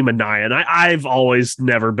trying to give me Manaea. And I've always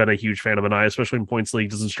never been a huge fan of Manaea, especially in points league.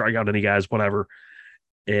 Doesn't strike out any guys, whatever.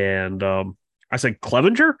 And I said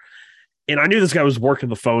Clevenger, and I knew this guy was working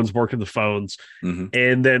the phones. Mm-hmm.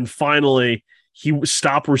 And then finally he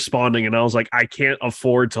stopped responding, and I was like, I can't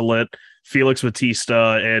afford to let Felix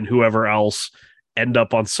Bautista and whoever else end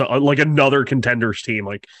up on like another contenders team.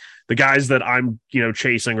 Like the guys that I'm,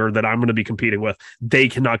 chasing or that I'm going to be competing with, they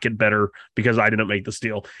cannot get better because I didn't make this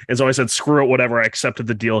deal. And so I said, screw it, whatever. I accepted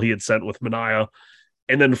the deal he had sent with Manaea,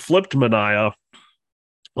 and then flipped Manaea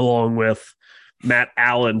along with Matt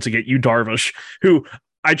Allen to get Yu Darvish, who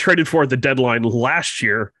I traded for at the deadline last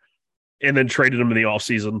year, and then traded him in the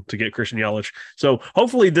offseason to get Christian Yelich. So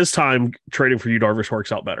hopefully this time trading for Yu Darvish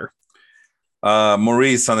works out better.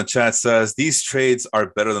 Maurice on the chat says these trades are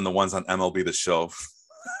better than the ones on MLB The Show.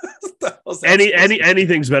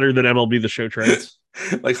 Anything's better than MLB The Show trades.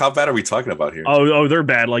 Like, how bad are we talking about here? Oh, they're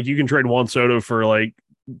bad. Like, you can trade Juan Soto for like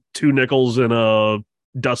 2 nickels and a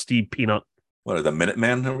dusty peanut. What are the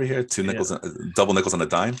Minuteman over here? 2 nickels, double nickels on a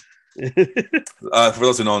dime. For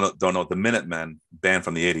those who don't know, the Minutemen, band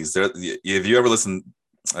from the 80s. Have you ever listened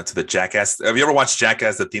to the Jackass? Have you ever watched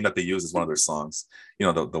Jackass? The theme that they use is one of their songs.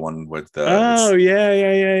 The one with the. Oh yeah.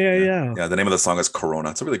 Yeah, the name of the song is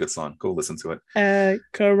Corona. It's a really good song. Go listen to it.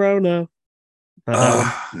 Corona.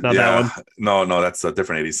 Not that one. No, that's a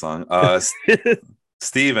different 80s song.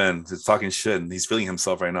 Steven is talking shit and he's feeling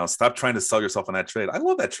himself right now. Stop trying to sell yourself on that trade. I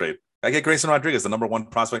love that trade. I get Grayson Rodriguez, the number 1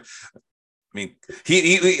 prospect. I mean,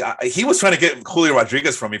 he was trying to get Julio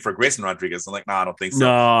Rodriguez from me for Grayson Rodriguez. I'm like, nah, I don't think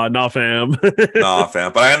so. No, fam. No,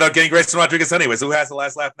 fam. But I ended up getting Grayson Rodriguez anyways. Who has the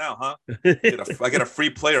last laugh now, huh? I get a free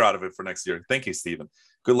player out of it for next year. Thank you, Steven.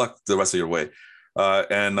 Good luck the rest of your way.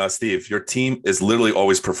 And Steve, your team is literally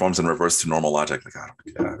always performs in reverse to normal logic. Like,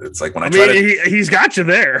 it's like when he's got you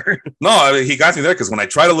there. No, he got me there because when I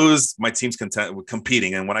try to lose, my team's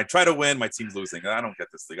competing, and when I try to win, my team's losing. I don't get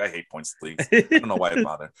this league. I hate points leagues. I don't know why I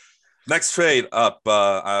bother. Next trade up,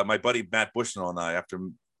 my buddy Matt Bushnell and I, after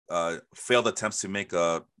failed attempts to make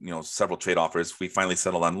several trade offers, we finally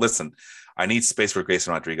settled on. Listen, I need space for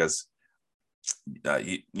Grayson Rodriguez.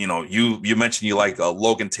 You mentioned you like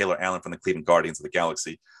Logan Taylor Allen from the Cleveland Guardians of the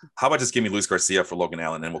Galaxy. How about just give me Luis Garcia for Logan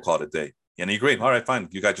Allen and we'll call it a day? And he agreed. All right, fine.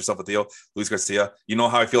 You got yourself a deal, Luis Garcia. You know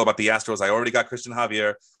how I feel about the Astros. I already got Christian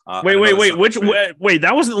Javier. Wait,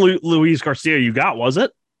 that wasn't Luis Garcia you got, was it?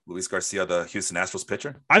 Luis Garcia, the Houston Astros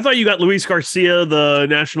pitcher. I thought you got Luis Garcia, the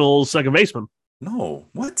Nationals second baseman. No,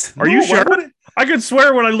 what? Are you sure? I could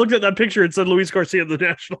swear when I looked at that picture, it said Luis Garcia, the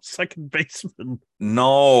Nationals second baseman.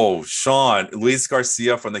 No, Sean, Luis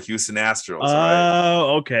Garcia from the Houston Astros.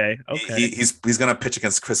 Oh, right? Okay. He's going to pitch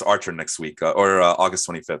against Chris Archer next week or August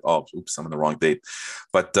 25th. Oh, oops, I'm in the wrong date.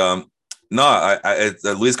 But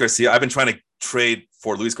Luis Garcia, I've been trying to trade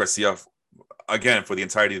for Luis Garcia again for the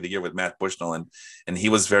entirety of the year with Matt Bushnell, and he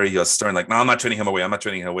was very stern. Like, no, I'm not trading him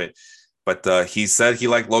away. But he said he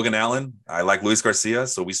liked Logan Allen. I like Luis Garcia,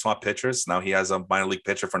 so we swapped pitchers. Now he has a minor league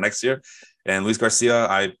pitcher for next year, and Luis Garcia,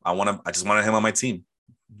 I just wanted him on my team,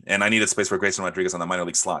 and I needed space for Grayson Rodriguez on the minor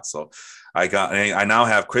league slot. So I now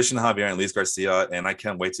have Christian Javier and Luis Garcia, and I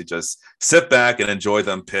can't wait to just sit back and enjoy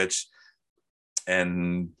them pitch,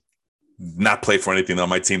 and not play for anything on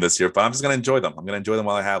my team this year. But I'm just gonna enjoy them. I'm gonna enjoy them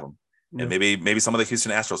while I have them. And maybe some of the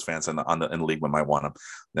Houston Astros fans in the league might want them.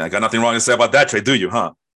 Now, I got nothing wrong to say about that trade, do you?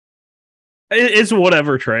 Huh? It's a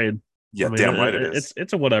whatever trade. Yeah, damn right it is.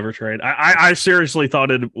 It's a whatever trade. I seriously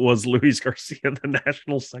thought it was Luis Garcia, the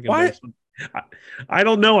Nationals second baseman. I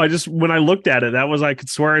don't know. When I looked at it, I could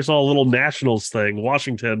swear I saw a little Nationals thing,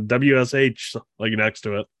 Washington, WSH, like next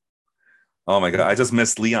to it. Oh my God. I just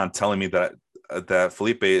missed Leon telling me that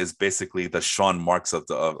Felipe is basically the Sean Marks of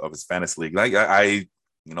his fantasy league. I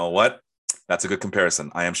you know what? That's a good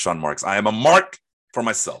comparison. I am Sean Marks. I am a mark for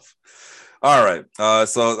myself. All right.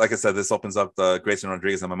 So like I said, this opens up the Grayson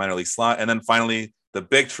Rodriguez in my minor league slot. And then finally, the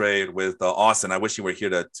big trade with Austin. I wish he were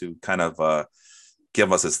here to kind of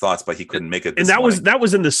give us his thoughts, but he couldn't make it. And that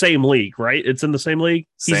was in the same league, right? It's in the same league.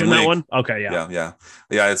 He's in that one. Okay. Yeah.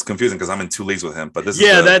 It's confusing because I'm in 2 leagues with him, but this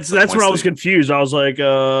that's where I was confused. I was like,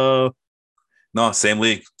 No, same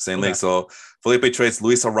league, same Okay. league. So Felipe trades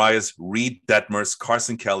Luis Arias, Reed Detmers,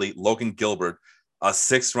 Carson Kelly, Logan Gilbert, a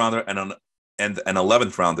sixth rounder and an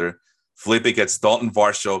 11th rounder. Felipe gets Dalton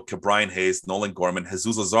Varsho, Cabrian Hayes, Nolan Gorman,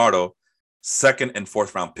 Jesus Luzardo, second and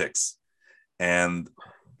fourth round picks. And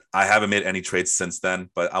I haven't made any trades since then,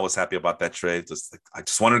 but I was happy about that trade. I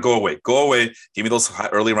just wanted to go away. Go away. Give me those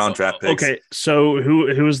early round draft picks. Okay, so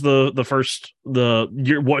who was the first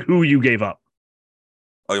who you gave up?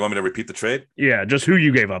 Oh, you want me to repeat the trade? Yeah, just who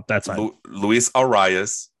you gave up. That's Luis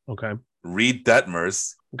Arias. Okay. Reed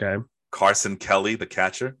Detmers. Okay. Carson Kelly, the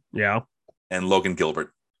catcher. Yeah. And Logan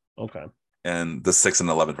Gilbert. Okay. And the 6th and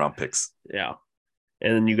 11th round picks. Yeah.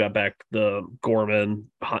 And then you got back the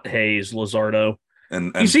Gorman, Hayes, Luzardo.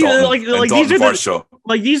 And you see, Dalton, like Dalton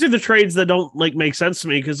these are the trades that don't like make sense to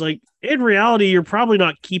me because like in reality you're probably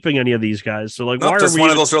not keeping any of these guys. So like, why just one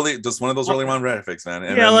of those early round draft picks, man.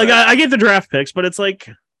 And then, I get the draft picks, but it's like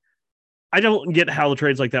I don't get how the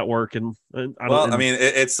trades like that work. And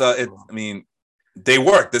they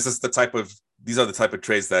work. These are the type of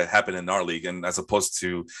trades that happen in our league, and as opposed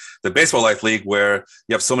to the Baseball Life League where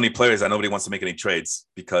you have so many players that nobody wants to make any trades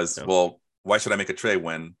because, well, why should I make a trade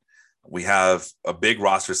when we have a big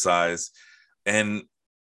roster size? And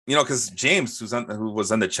because James, who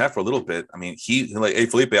was on the chat for a little bit, I mean, he like, hey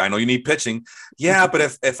Felipe, I know you need pitching, yeah,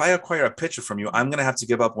 but if I acquire a pitcher from you, I'm gonna have to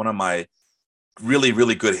give up one of my really,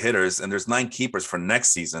 really good hitters, and there's 9 keepers for next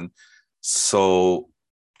season. So,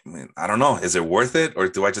 I mean, I don't know. Is it worth it, or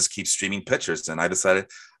do I just keep streaming pitchers? And I decided,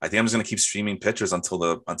 I think I'm just going to keep streaming pitchers until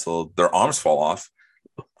their arms fall off.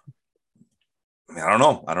 I mean, I don't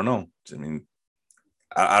know. I mean,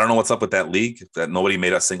 I don't know what's up with that league that nobody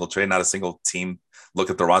made a single trade, not a single team looked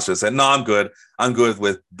at the roster and said, "No, I'm good. I'm good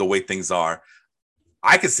with the way things are."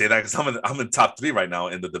 I could say that because I'm in top 3 right now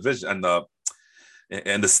in the division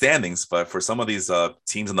and the standings, but for some of these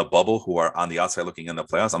teams in the bubble who are on the outside looking in the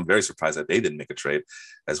playoffs, I'm very surprised that they didn't make a trade,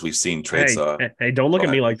 as we've seen trades. Hey, don't look at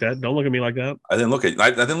me like that. Don't look at me like that. I didn't look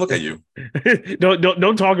at you.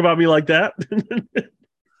 don't talk about me like that.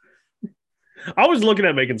 I was looking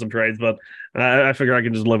at making some trades, but I figure I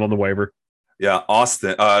can just live on the waiver. Yeah,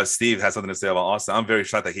 Austin. Steve has something to say about Austin. I'm very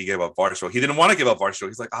shocked that he gave up Varsho. He didn't want to give up Varsho.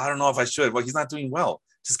 He's like, I don't know if I should. Well, he's not doing well.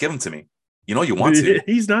 Just give him to me. You want to.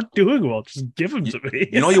 He's not doing well. Just give him to me.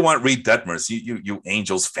 You want Reed Detmers. You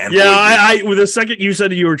Angels fan. Yeah, I with the second you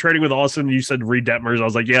said you were trading with Austin, you said Reed Detmers. I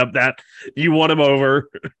was like, yep, that you want him over.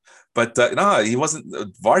 But no, he wasn't.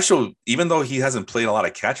 Varsho, even though he hasn't played a lot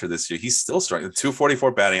of catcher this year, he's still strong.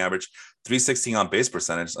 244 batting average, 316 on base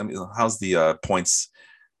percentage. I mean, how's the points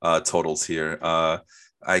totals here?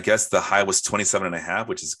 I guess the high was 27.5,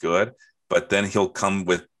 which is good. But then he'll come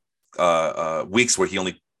with weeks where he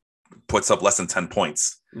only puts up less than 10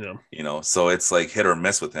 points. Yeah. So it's like hit or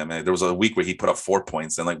miss with him. And there was a week where he put up 4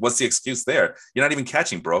 points, and like, what's the excuse there? You're not even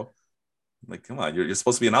catching, bro. Like, come on, you're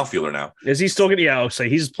supposed to be an outfielder now. Is he still gonna? Yeah, I'll say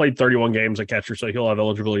he's played 31 games at catcher, so he'll have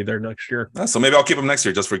eligibility there next year. So maybe I'll keep him next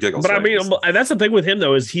year just for giggles. But right? I mean, that's the thing with him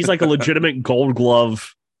though, is he's like a legitimate Gold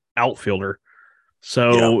Glove outfielder.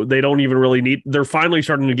 So they don't even really need. They're finally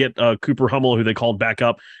starting to get Cooper Hummel, who they called back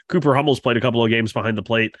up. Cooper Hummel's played a couple of games behind the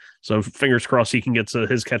plate, so fingers crossed he can get to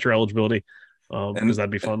his catcher eligibility, because that'd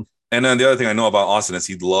be fun. And then the other thing I know about Austin is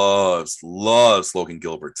he loves Logan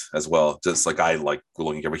Gilbert as well, just like I like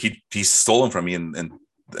Logan Gilbert. He stole him from me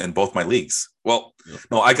in both my leagues. Well,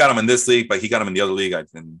 no, I got him in this league, but he got him in the other league.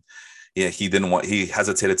 He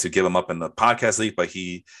hesitated to give him up in the podcast league, but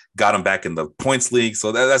he got him back in the points league.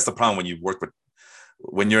 So that's the problem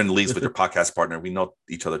when you're in leagues with your podcast partner. We know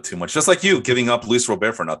each other too much, just like you giving up Luis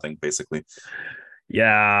Robert for nothing, basically.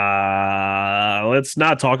 Yeah, let's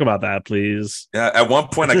not talk about that, please. Yeah, at one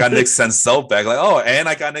point I got Nick Senzel back. And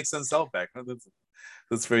I got Nick Senzel back.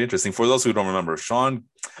 That's very interesting. For those who don't remember, Sean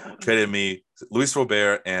traded me Luis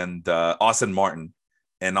Robert and Austin Martin,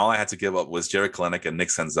 and all I had to give up was Jerry Kelenic and Nick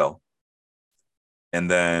Senzel. And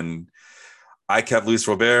then I kept Luis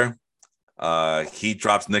Robert. He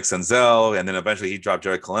dropped Nick Senzel, and then eventually he dropped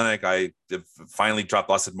Jerry Kelenic. I finally dropped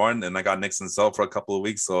Austin Martin, and I got Nick Senzel for a couple of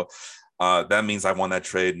weeks. So that means I won that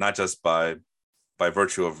trade, not just by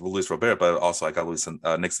virtue of Luis Robert, but also I got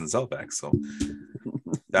Nick Senzel back. So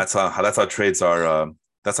that's how trades are.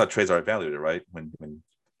 That's how trades are evaluated, right? When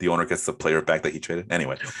the owner gets the player back that he traded.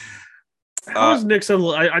 Anyway, how is Nick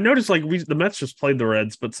Senzel? I noticed like the Mets just played the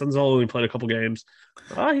Reds, but Senzel only played a couple games.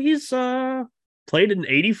 He's played in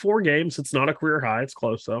 84 games. It's not a career high. It's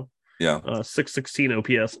close though. Yeah. 616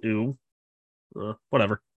 OPS. Ooh.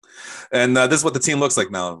 Whatever. And this is what the team looks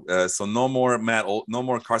like now. So no more no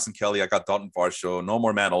more Carson Kelly. I got Dalton Varsho. No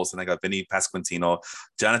more Matt Olson. I got Vinny Pasquantino.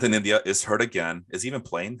 Jonathan India is hurt again. Is he even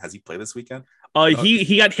playing? Has he played this weekend?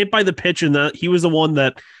 He got hit by the pitch, and he was the one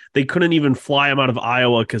that they couldn't even fly him out of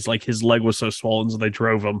Iowa because like his leg was so swollen, so they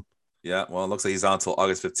drove him. Yeah, well, it looks like he's out until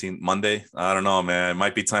August 15th, Monday. I don't know, man. It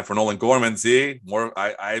might be time for Nolan Gorman. See, more.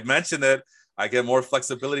 I mentioned it. I get more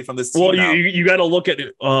flexibility from this team. Well, now. you got to look at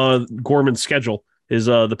Gorman's schedule. Is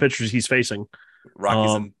the pitchers he's facing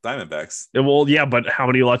Rockies and Diamondbacks. Well, yeah, but how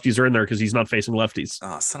many lefties are in there because he's not facing lefties?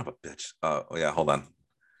 Oh, son of a bitch. Oh, yeah, hold on.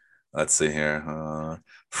 Let's see here.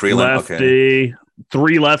 Freeland, lefty, okay.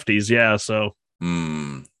 3 lefties, yeah. So,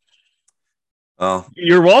 well,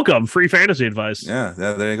 you're welcome. Free fantasy advice. Yeah,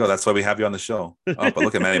 there you go. That's why we have you on the show. Oh, but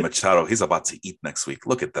look at Manny Machado. He's about to eat next week.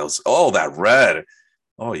 Look at those. Oh, that red.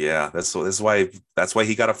 Oh yeah, that's why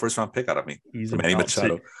he got a first round pick out of me. Manny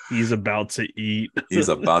Machado. He's about to eat. He's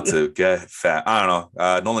about to get fat. I don't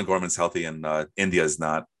know. Nolan Gorman's healthy and India is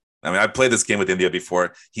not. I mean, I played this game with India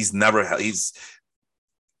before. He's been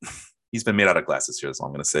made out of glass this year. That's all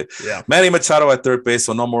I'm going to say. Yeah. Manny Machado at third base,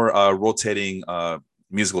 so no more rotating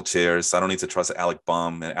musical chairs. I don't need to trust Alec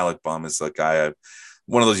Baum, and Alec Baum is a guy.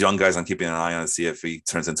 One of those young guys I'm keeping an eye on to see if he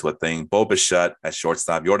turns into a thing. Bo Bichette at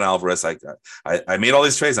shortstop. Yordan Alvarez. I made all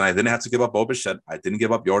these trades and I didn't have to give up Bo Bichette. I didn't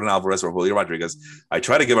give up Yordan Alvarez or Julio Rodriguez. I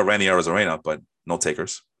tried to give up Randy Arozarena, but no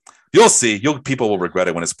takers. You'll see. People will regret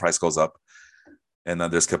it when his price goes up. And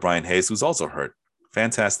then there's Ke'Bryan Hayes, who's also hurt.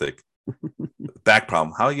 Fantastic. Back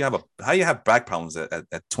problem. How you have back problems at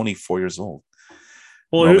 24 years old?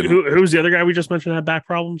 Well, who's the other guy we just mentioned had back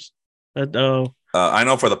problems? I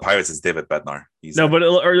know for the Pirates it's David Bednar. But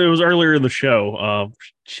it was earlier in the show.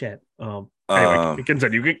 Shit. Anyway,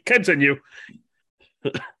 continue.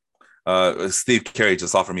 Steve Carey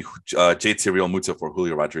just offered me JT Real Muto for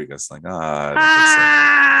Julio Rodriguez. Like,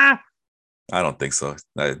 I don't think so.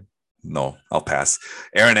 No, I'll pass.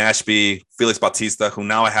 Aaron Ashby, Felix Bautista, who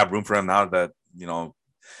now I have room for him now that,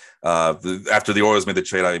 after the Orioles made the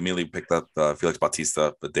trade, I immediately picked up Felix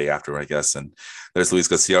Bautista the day after, I guess. And there's Luis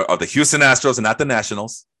Garcia of the Houston Astros and not the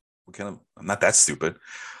Nationals. I'm not that stupid.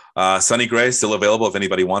 Sonny Gray still available if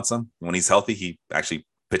anybody wants him. When he's healthy, he actually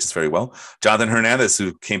pitches very well. Jonathan Hernandez,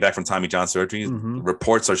 who came back from Tommy John surgery,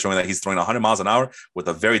 reports are showing that he's throwing 100 miles an hour with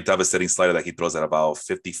a very devastating slider that he throws at about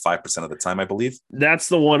 55% of the time, I believe. That's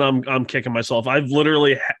the one I'm kicking myself. I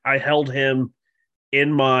held him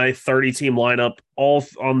in my 30-team lineup, all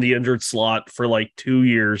on the injured slot for like 2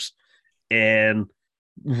 years. And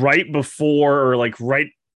right before or like right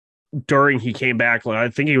during he came back, I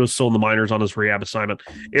think he was still in the minors on his rehab assignment.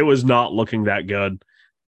 It was not looking that good.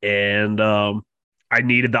 And I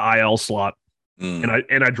needed the IL slot and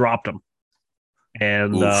I dropped him.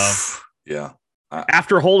 And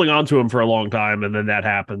after holding on to him for a long time, and then that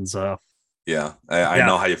happens. I know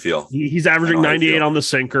how you feel. He's averaging 98 on the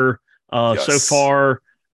sinker. Yes. So far,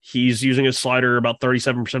 he's using his slider about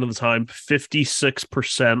 37% of the time,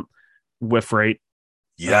 56% whiff rate.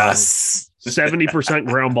 Yes. 70%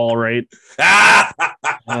 ground ball rate.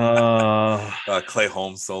 Clay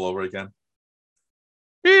Holmes all over again.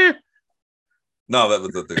 Eh. No,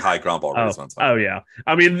 the high ground ball rate. Oh, yeah.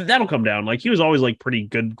 I mean, that'll come down. Like, he was always like pretty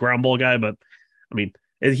good ground ball guy, but I mean,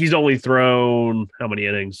 he's only thrown how many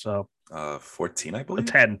innings? So 14, I believe.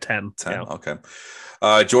 10. Yeah. Okay.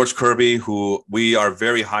 George Kirby, who we are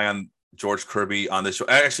very high on. George Kirby on this show.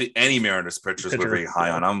 Actually, any Mariners pitchers we're very high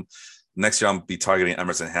on. Next year I'll be targeting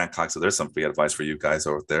Emerson Hancock, so there's some free advice for you guys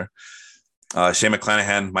over there. Shane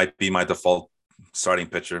McClanahan might be my default starting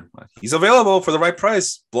pitcher. He's available for the right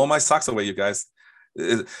price. Blow my socks away, you guys.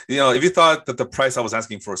 If you thought that the price I was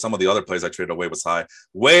asking for some of the other players I traded away was high,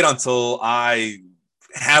 wait until I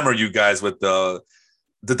hammer you guys with the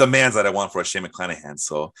demands that I want for a Shane McClanahan.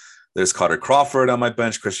 So there's Carter Crawford on my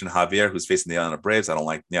bench, Christian Javier, who's facing the Atlanta Braves. I don't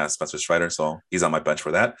like, Spencer Strider, so he's on my bench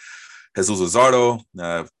for that. Jesus Luzardo,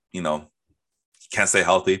 can't stay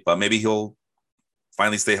healthy, but maybe he'll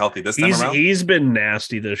finally stay healthy this time around. He's been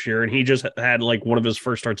nasty this year, and he just had like one of his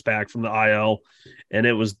first starts back from the IL, and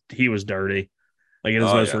he was dirty. Like in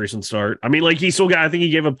his most recent start. I mean, like he still I think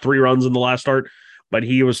he gave up 3 runs in the last start, but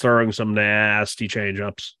he was throwing some nasty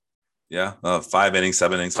changeups. Yeah, 5 innings,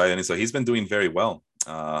 7 innings, 5 innings. So he's been doing very well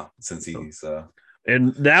since he's.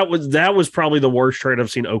 And that was probably the worst trade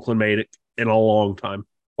I've seen Oakland made in a long time.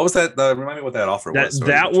 What was that? Remind me what that offer was.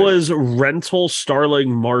 That was rental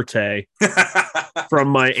Starling Marte from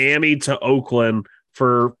Miami to Oakland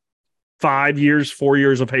for 4 years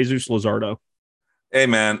of Jesus Luzardo. Hey,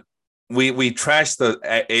 man. We trash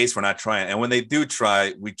the A's for not trying, and when they do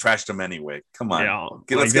try, we trash them anyway. Come on,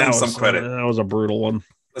 let's give them some credit. That was a brutal one.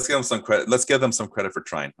 Let's give them some credit. Let's give them some credit for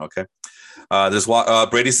trying. Okay. There's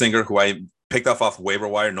Brady Singer, who I picked off waiver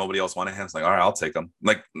wire. Nobody else wanted him. It's like, all right, I'll take him.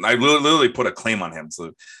 Like, I literally put a claim on him.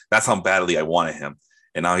 So that's how badly I wanted him.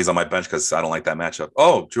 And now he's on my bench because I don't like that matchup.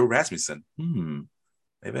 Oh, Drew Rasmussen.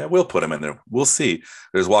 Maybe I will put him in there. We'll see.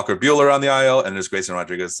 There's Walker Buehler on the IL, and there's Grayson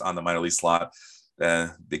Rodriguez on the minor league slot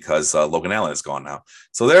because Logan Allen is gone now.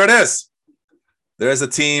 So there it is. There's a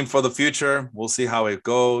team for the future. We'll see how it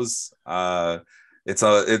goes. It's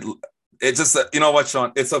just, you know what,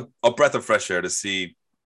 Sean? It's a breath of fresh air to see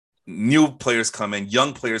new players come in,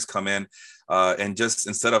 young players come in, and just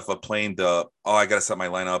instead of playing I got to set my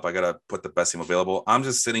lineup, I got to put the best team available. I'm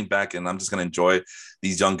just sitting back and I'm just going to enjoy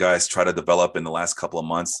these young guys try to develop in the last couple of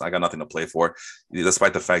months. I got nothing to play for,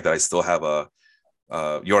 despite the fact that I still have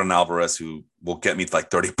Yordan Alvarez, who will get me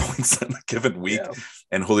like 30 points in a given week. Yeah.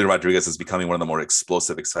 And Julio Rodriguez is becoming one of the more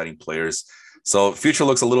explosive, exciting players. So future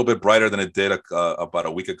looks a little bit brighter than it did about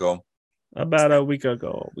a week ago. About a week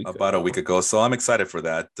ago. So I'm excited for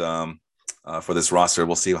that. For this roster,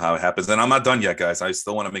 we'll see how it happens. And I'm not done yet, guys. I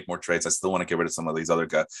still want to make more trades. I still want to get rid of some of these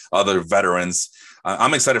other veterans.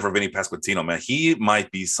 I'm excited for Vinny Pasquantino, man. He might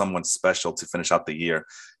be someone special to finish out the year.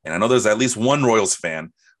 And I know there's at least one Royals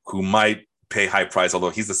fan who might pay high price, although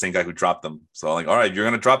he's the same guy who dropped them. So I'm like, all right, you're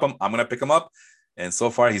going to drop him. I'm going to pick him up. And so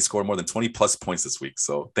far, he's scored more than 20 plus points this week.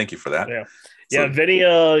 So thank you for that. Yeah, Vinny,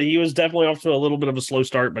 he was definitely off to a little bit of a slow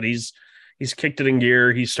start, but he's kicked it in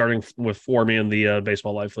gear. He's starting for me in the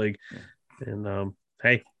Baseball Life League. Yeah. And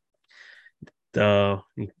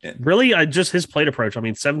really, just his plate approach. I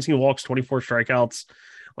mean, 17 walks, 24 strikeouts.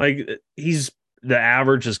 Like, the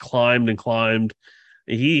average has climbed and climbed.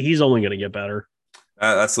 He's only going to get better.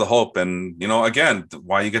 That's the hope. And, you know, again,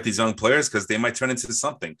 why you get these young players, because they might turn into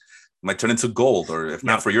something. Might turn into gold, or if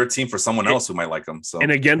not for your team, for someone else who might like them. So,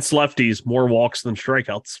 and against lefties, more walks than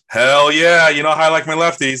strikeouts. Hell yeah. You know how I like my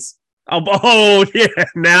lefties. Oh yeah,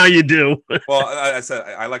 now you do. Well, I said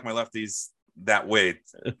I like my lefties that way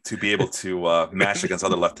to be able to match against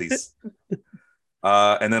other lefties.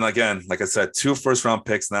 And then again, like I said, 2 first-round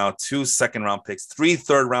picks now, 2 second-round picks, 3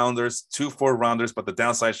 third-rounders, 2 fourth-rounders. But the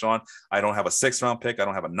downside, Sean, I don't have a 6th-round pick. I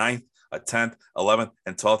don't have a 9th, a 10th, 11th,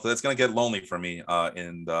 and 12th. It's going to get lonely for me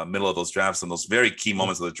in the middle of those drafts and those very key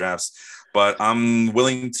moments of the drafts. But I'm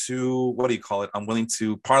willing to, I'm willing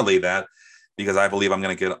to parlay that, because I believe I'm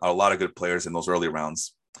going to get a lot of good players in those early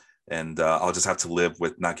rounds. And I'll just have to live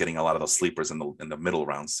with not getting a lot of those sleepers in the middle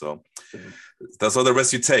rounds. So those are the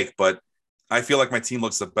risks you take. But I feel like my team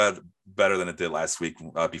looks better than it did last week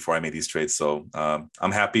before I made these trades. So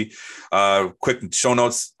I'm happy. Quick show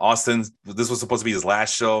notes. Austin, this was supposed to be his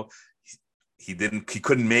last show. He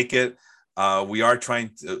couldn't make it. We are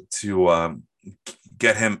trying to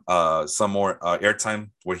get him some more airtime,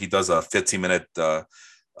 where he does a 15-minute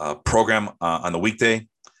program on the weekday,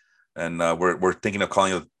 and we're thinking of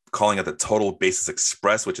calling it the Total Basis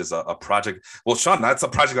Express, which is a project. Well, Sean, that's a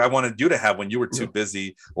project I wanted you to have when you were too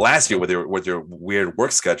busy last year with your weird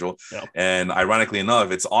work schedule. Yeah. And ironically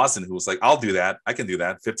enough, it's Austin who was like, I'll do that. I can do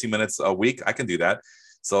that. 15 minutes a week. I can do that.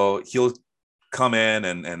 So he'll come in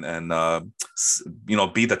and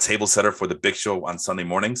be the table setter for the big show on Sunday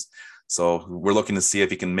mornings. So we're looking to see if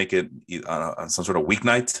he can make it on some sort of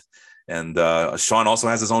weeknight. And Sean also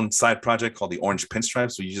has his own side project called the Orange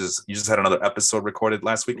Pinstripes. So you just had another episode recorded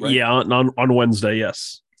last week, right? Yeah, on Wednesday,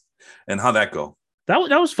 yes. And how'd that go? That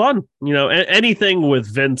was fun. You know, anything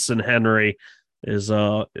with Vince and Henry is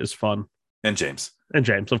fun. And James,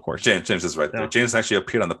 of course. James is right there. James actually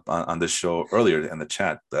appeared on this show earlier in the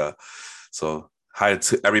chat. So hi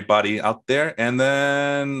to everybody out there. And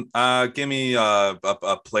then give me a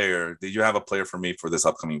player. Did you have a player for me for this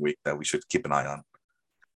upcoming week that we should keep an eye on?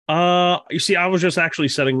 You see, I was just actually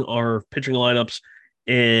setting our pitching lineups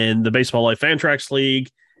in the Baseball Life Fantrax League,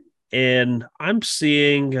 and I'm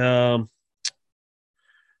seeing the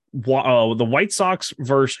White Sox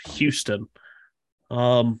versus Houston.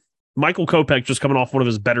 Michael Kopech just coming off one of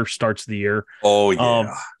his better starts of the year. Oh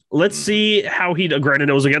yeah. Let's see how granted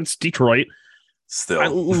it was against Detroit.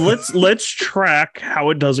 Still, let's track how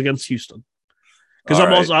it does against Houston,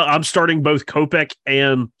 because I'm starting both Kopech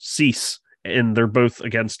and Cease. And they're both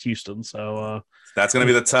against Houston. So that's going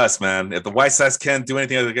to be the test, man. If the White Sox can't do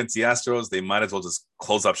anything against the Astros, they might as well just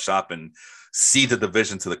close up shop and cede the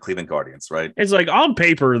division to the Cleveland Guardians, right? It's like, on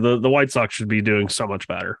paper, the White Sox should be doing so much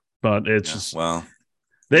better. But it's just... Well...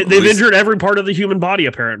 They've injured every part of the human body,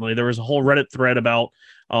 apparently. There was a whole Reddit thread about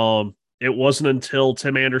it wasn't until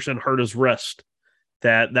Tim Anderson hurt his wrist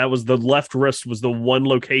that was the left wrist was the one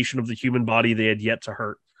location of the human body they had yet to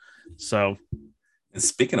hurt. So... And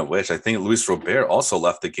speaking of which, I think Luis Robert also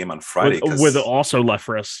left the game on with, Friday with also left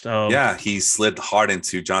wrist. yeah, he slid hard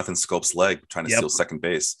into Jonathan Scope's leg trying to Yep. steal second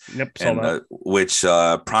base. Yep, saw And that. which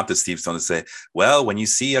prompted Steve Stone to say, well, when you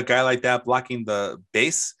see a guy like that blocking the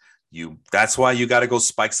base, that's why you got to go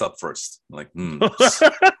spikes up first. I'm like,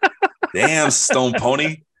 damn, Stone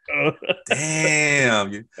Pony.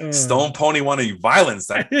 Damn, Stone Pony wanted violence.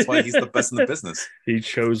 That's why he's the best in the business. He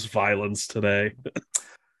chose violence today.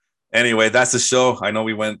 Anyway, that's the show. I know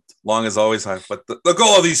we went long as always, but the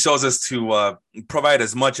goal of these shows is to provide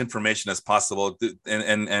as much information as possible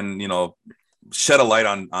and shed a light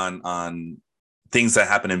on things that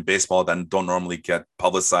happen in baseball that don't normally get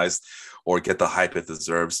publicized or get the hype it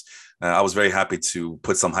deserves. I was very happy to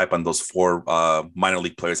put some hype on those 4 minor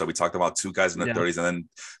league players that we talked about, 2 guys in their 30s and then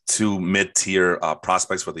 2 mid-tier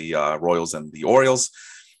prospects for the Royals and the Orioles.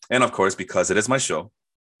 And of course, because it is my show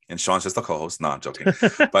and Sean's just a co-host. No, I'm joking.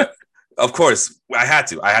 But of course, I had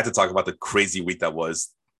to talk about the crazy week that was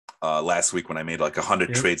last week when I made like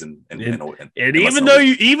 100 trades and even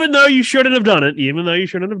though you shouldn't have done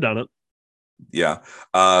it. Yeah.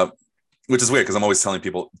 Which is weird because I'm always telling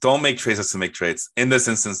people, don't make trades just to make trades. In this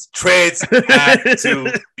instance, trades had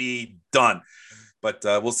to be done. But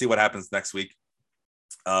we'll see what happens next week.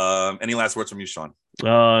 Any last words from you, Sean?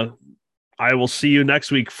 I will see you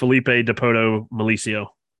next week, Felipe Dipoto Malicio.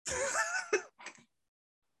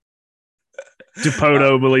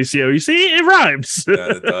 Dipoto Malicio. You see, it rhymes.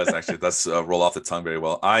 Yeah, it does actually. It does roll off the tongue very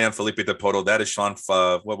well. I am Felipe Dipoto. That is Sean.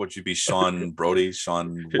 What would you be? Sean Brody?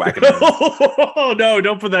 Sean Wackenham? Oh, no,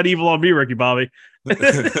 don't put that evil on me, Ricky Bobby.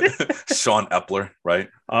 Sean Epler, right?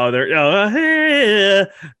 Oh, there.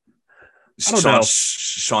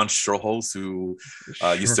 Sean Strohholz, who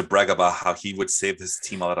used to brag about how he would save his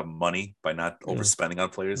team a lot of money by not overspending on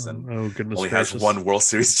players, and only has 1 World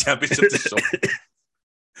Series championship to show.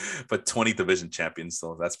 But 20 division champions,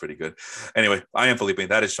 so that's pretty good. Anyway, I am Felipe.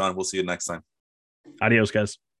 That is Sean. We'll see you next time. Adios, guys.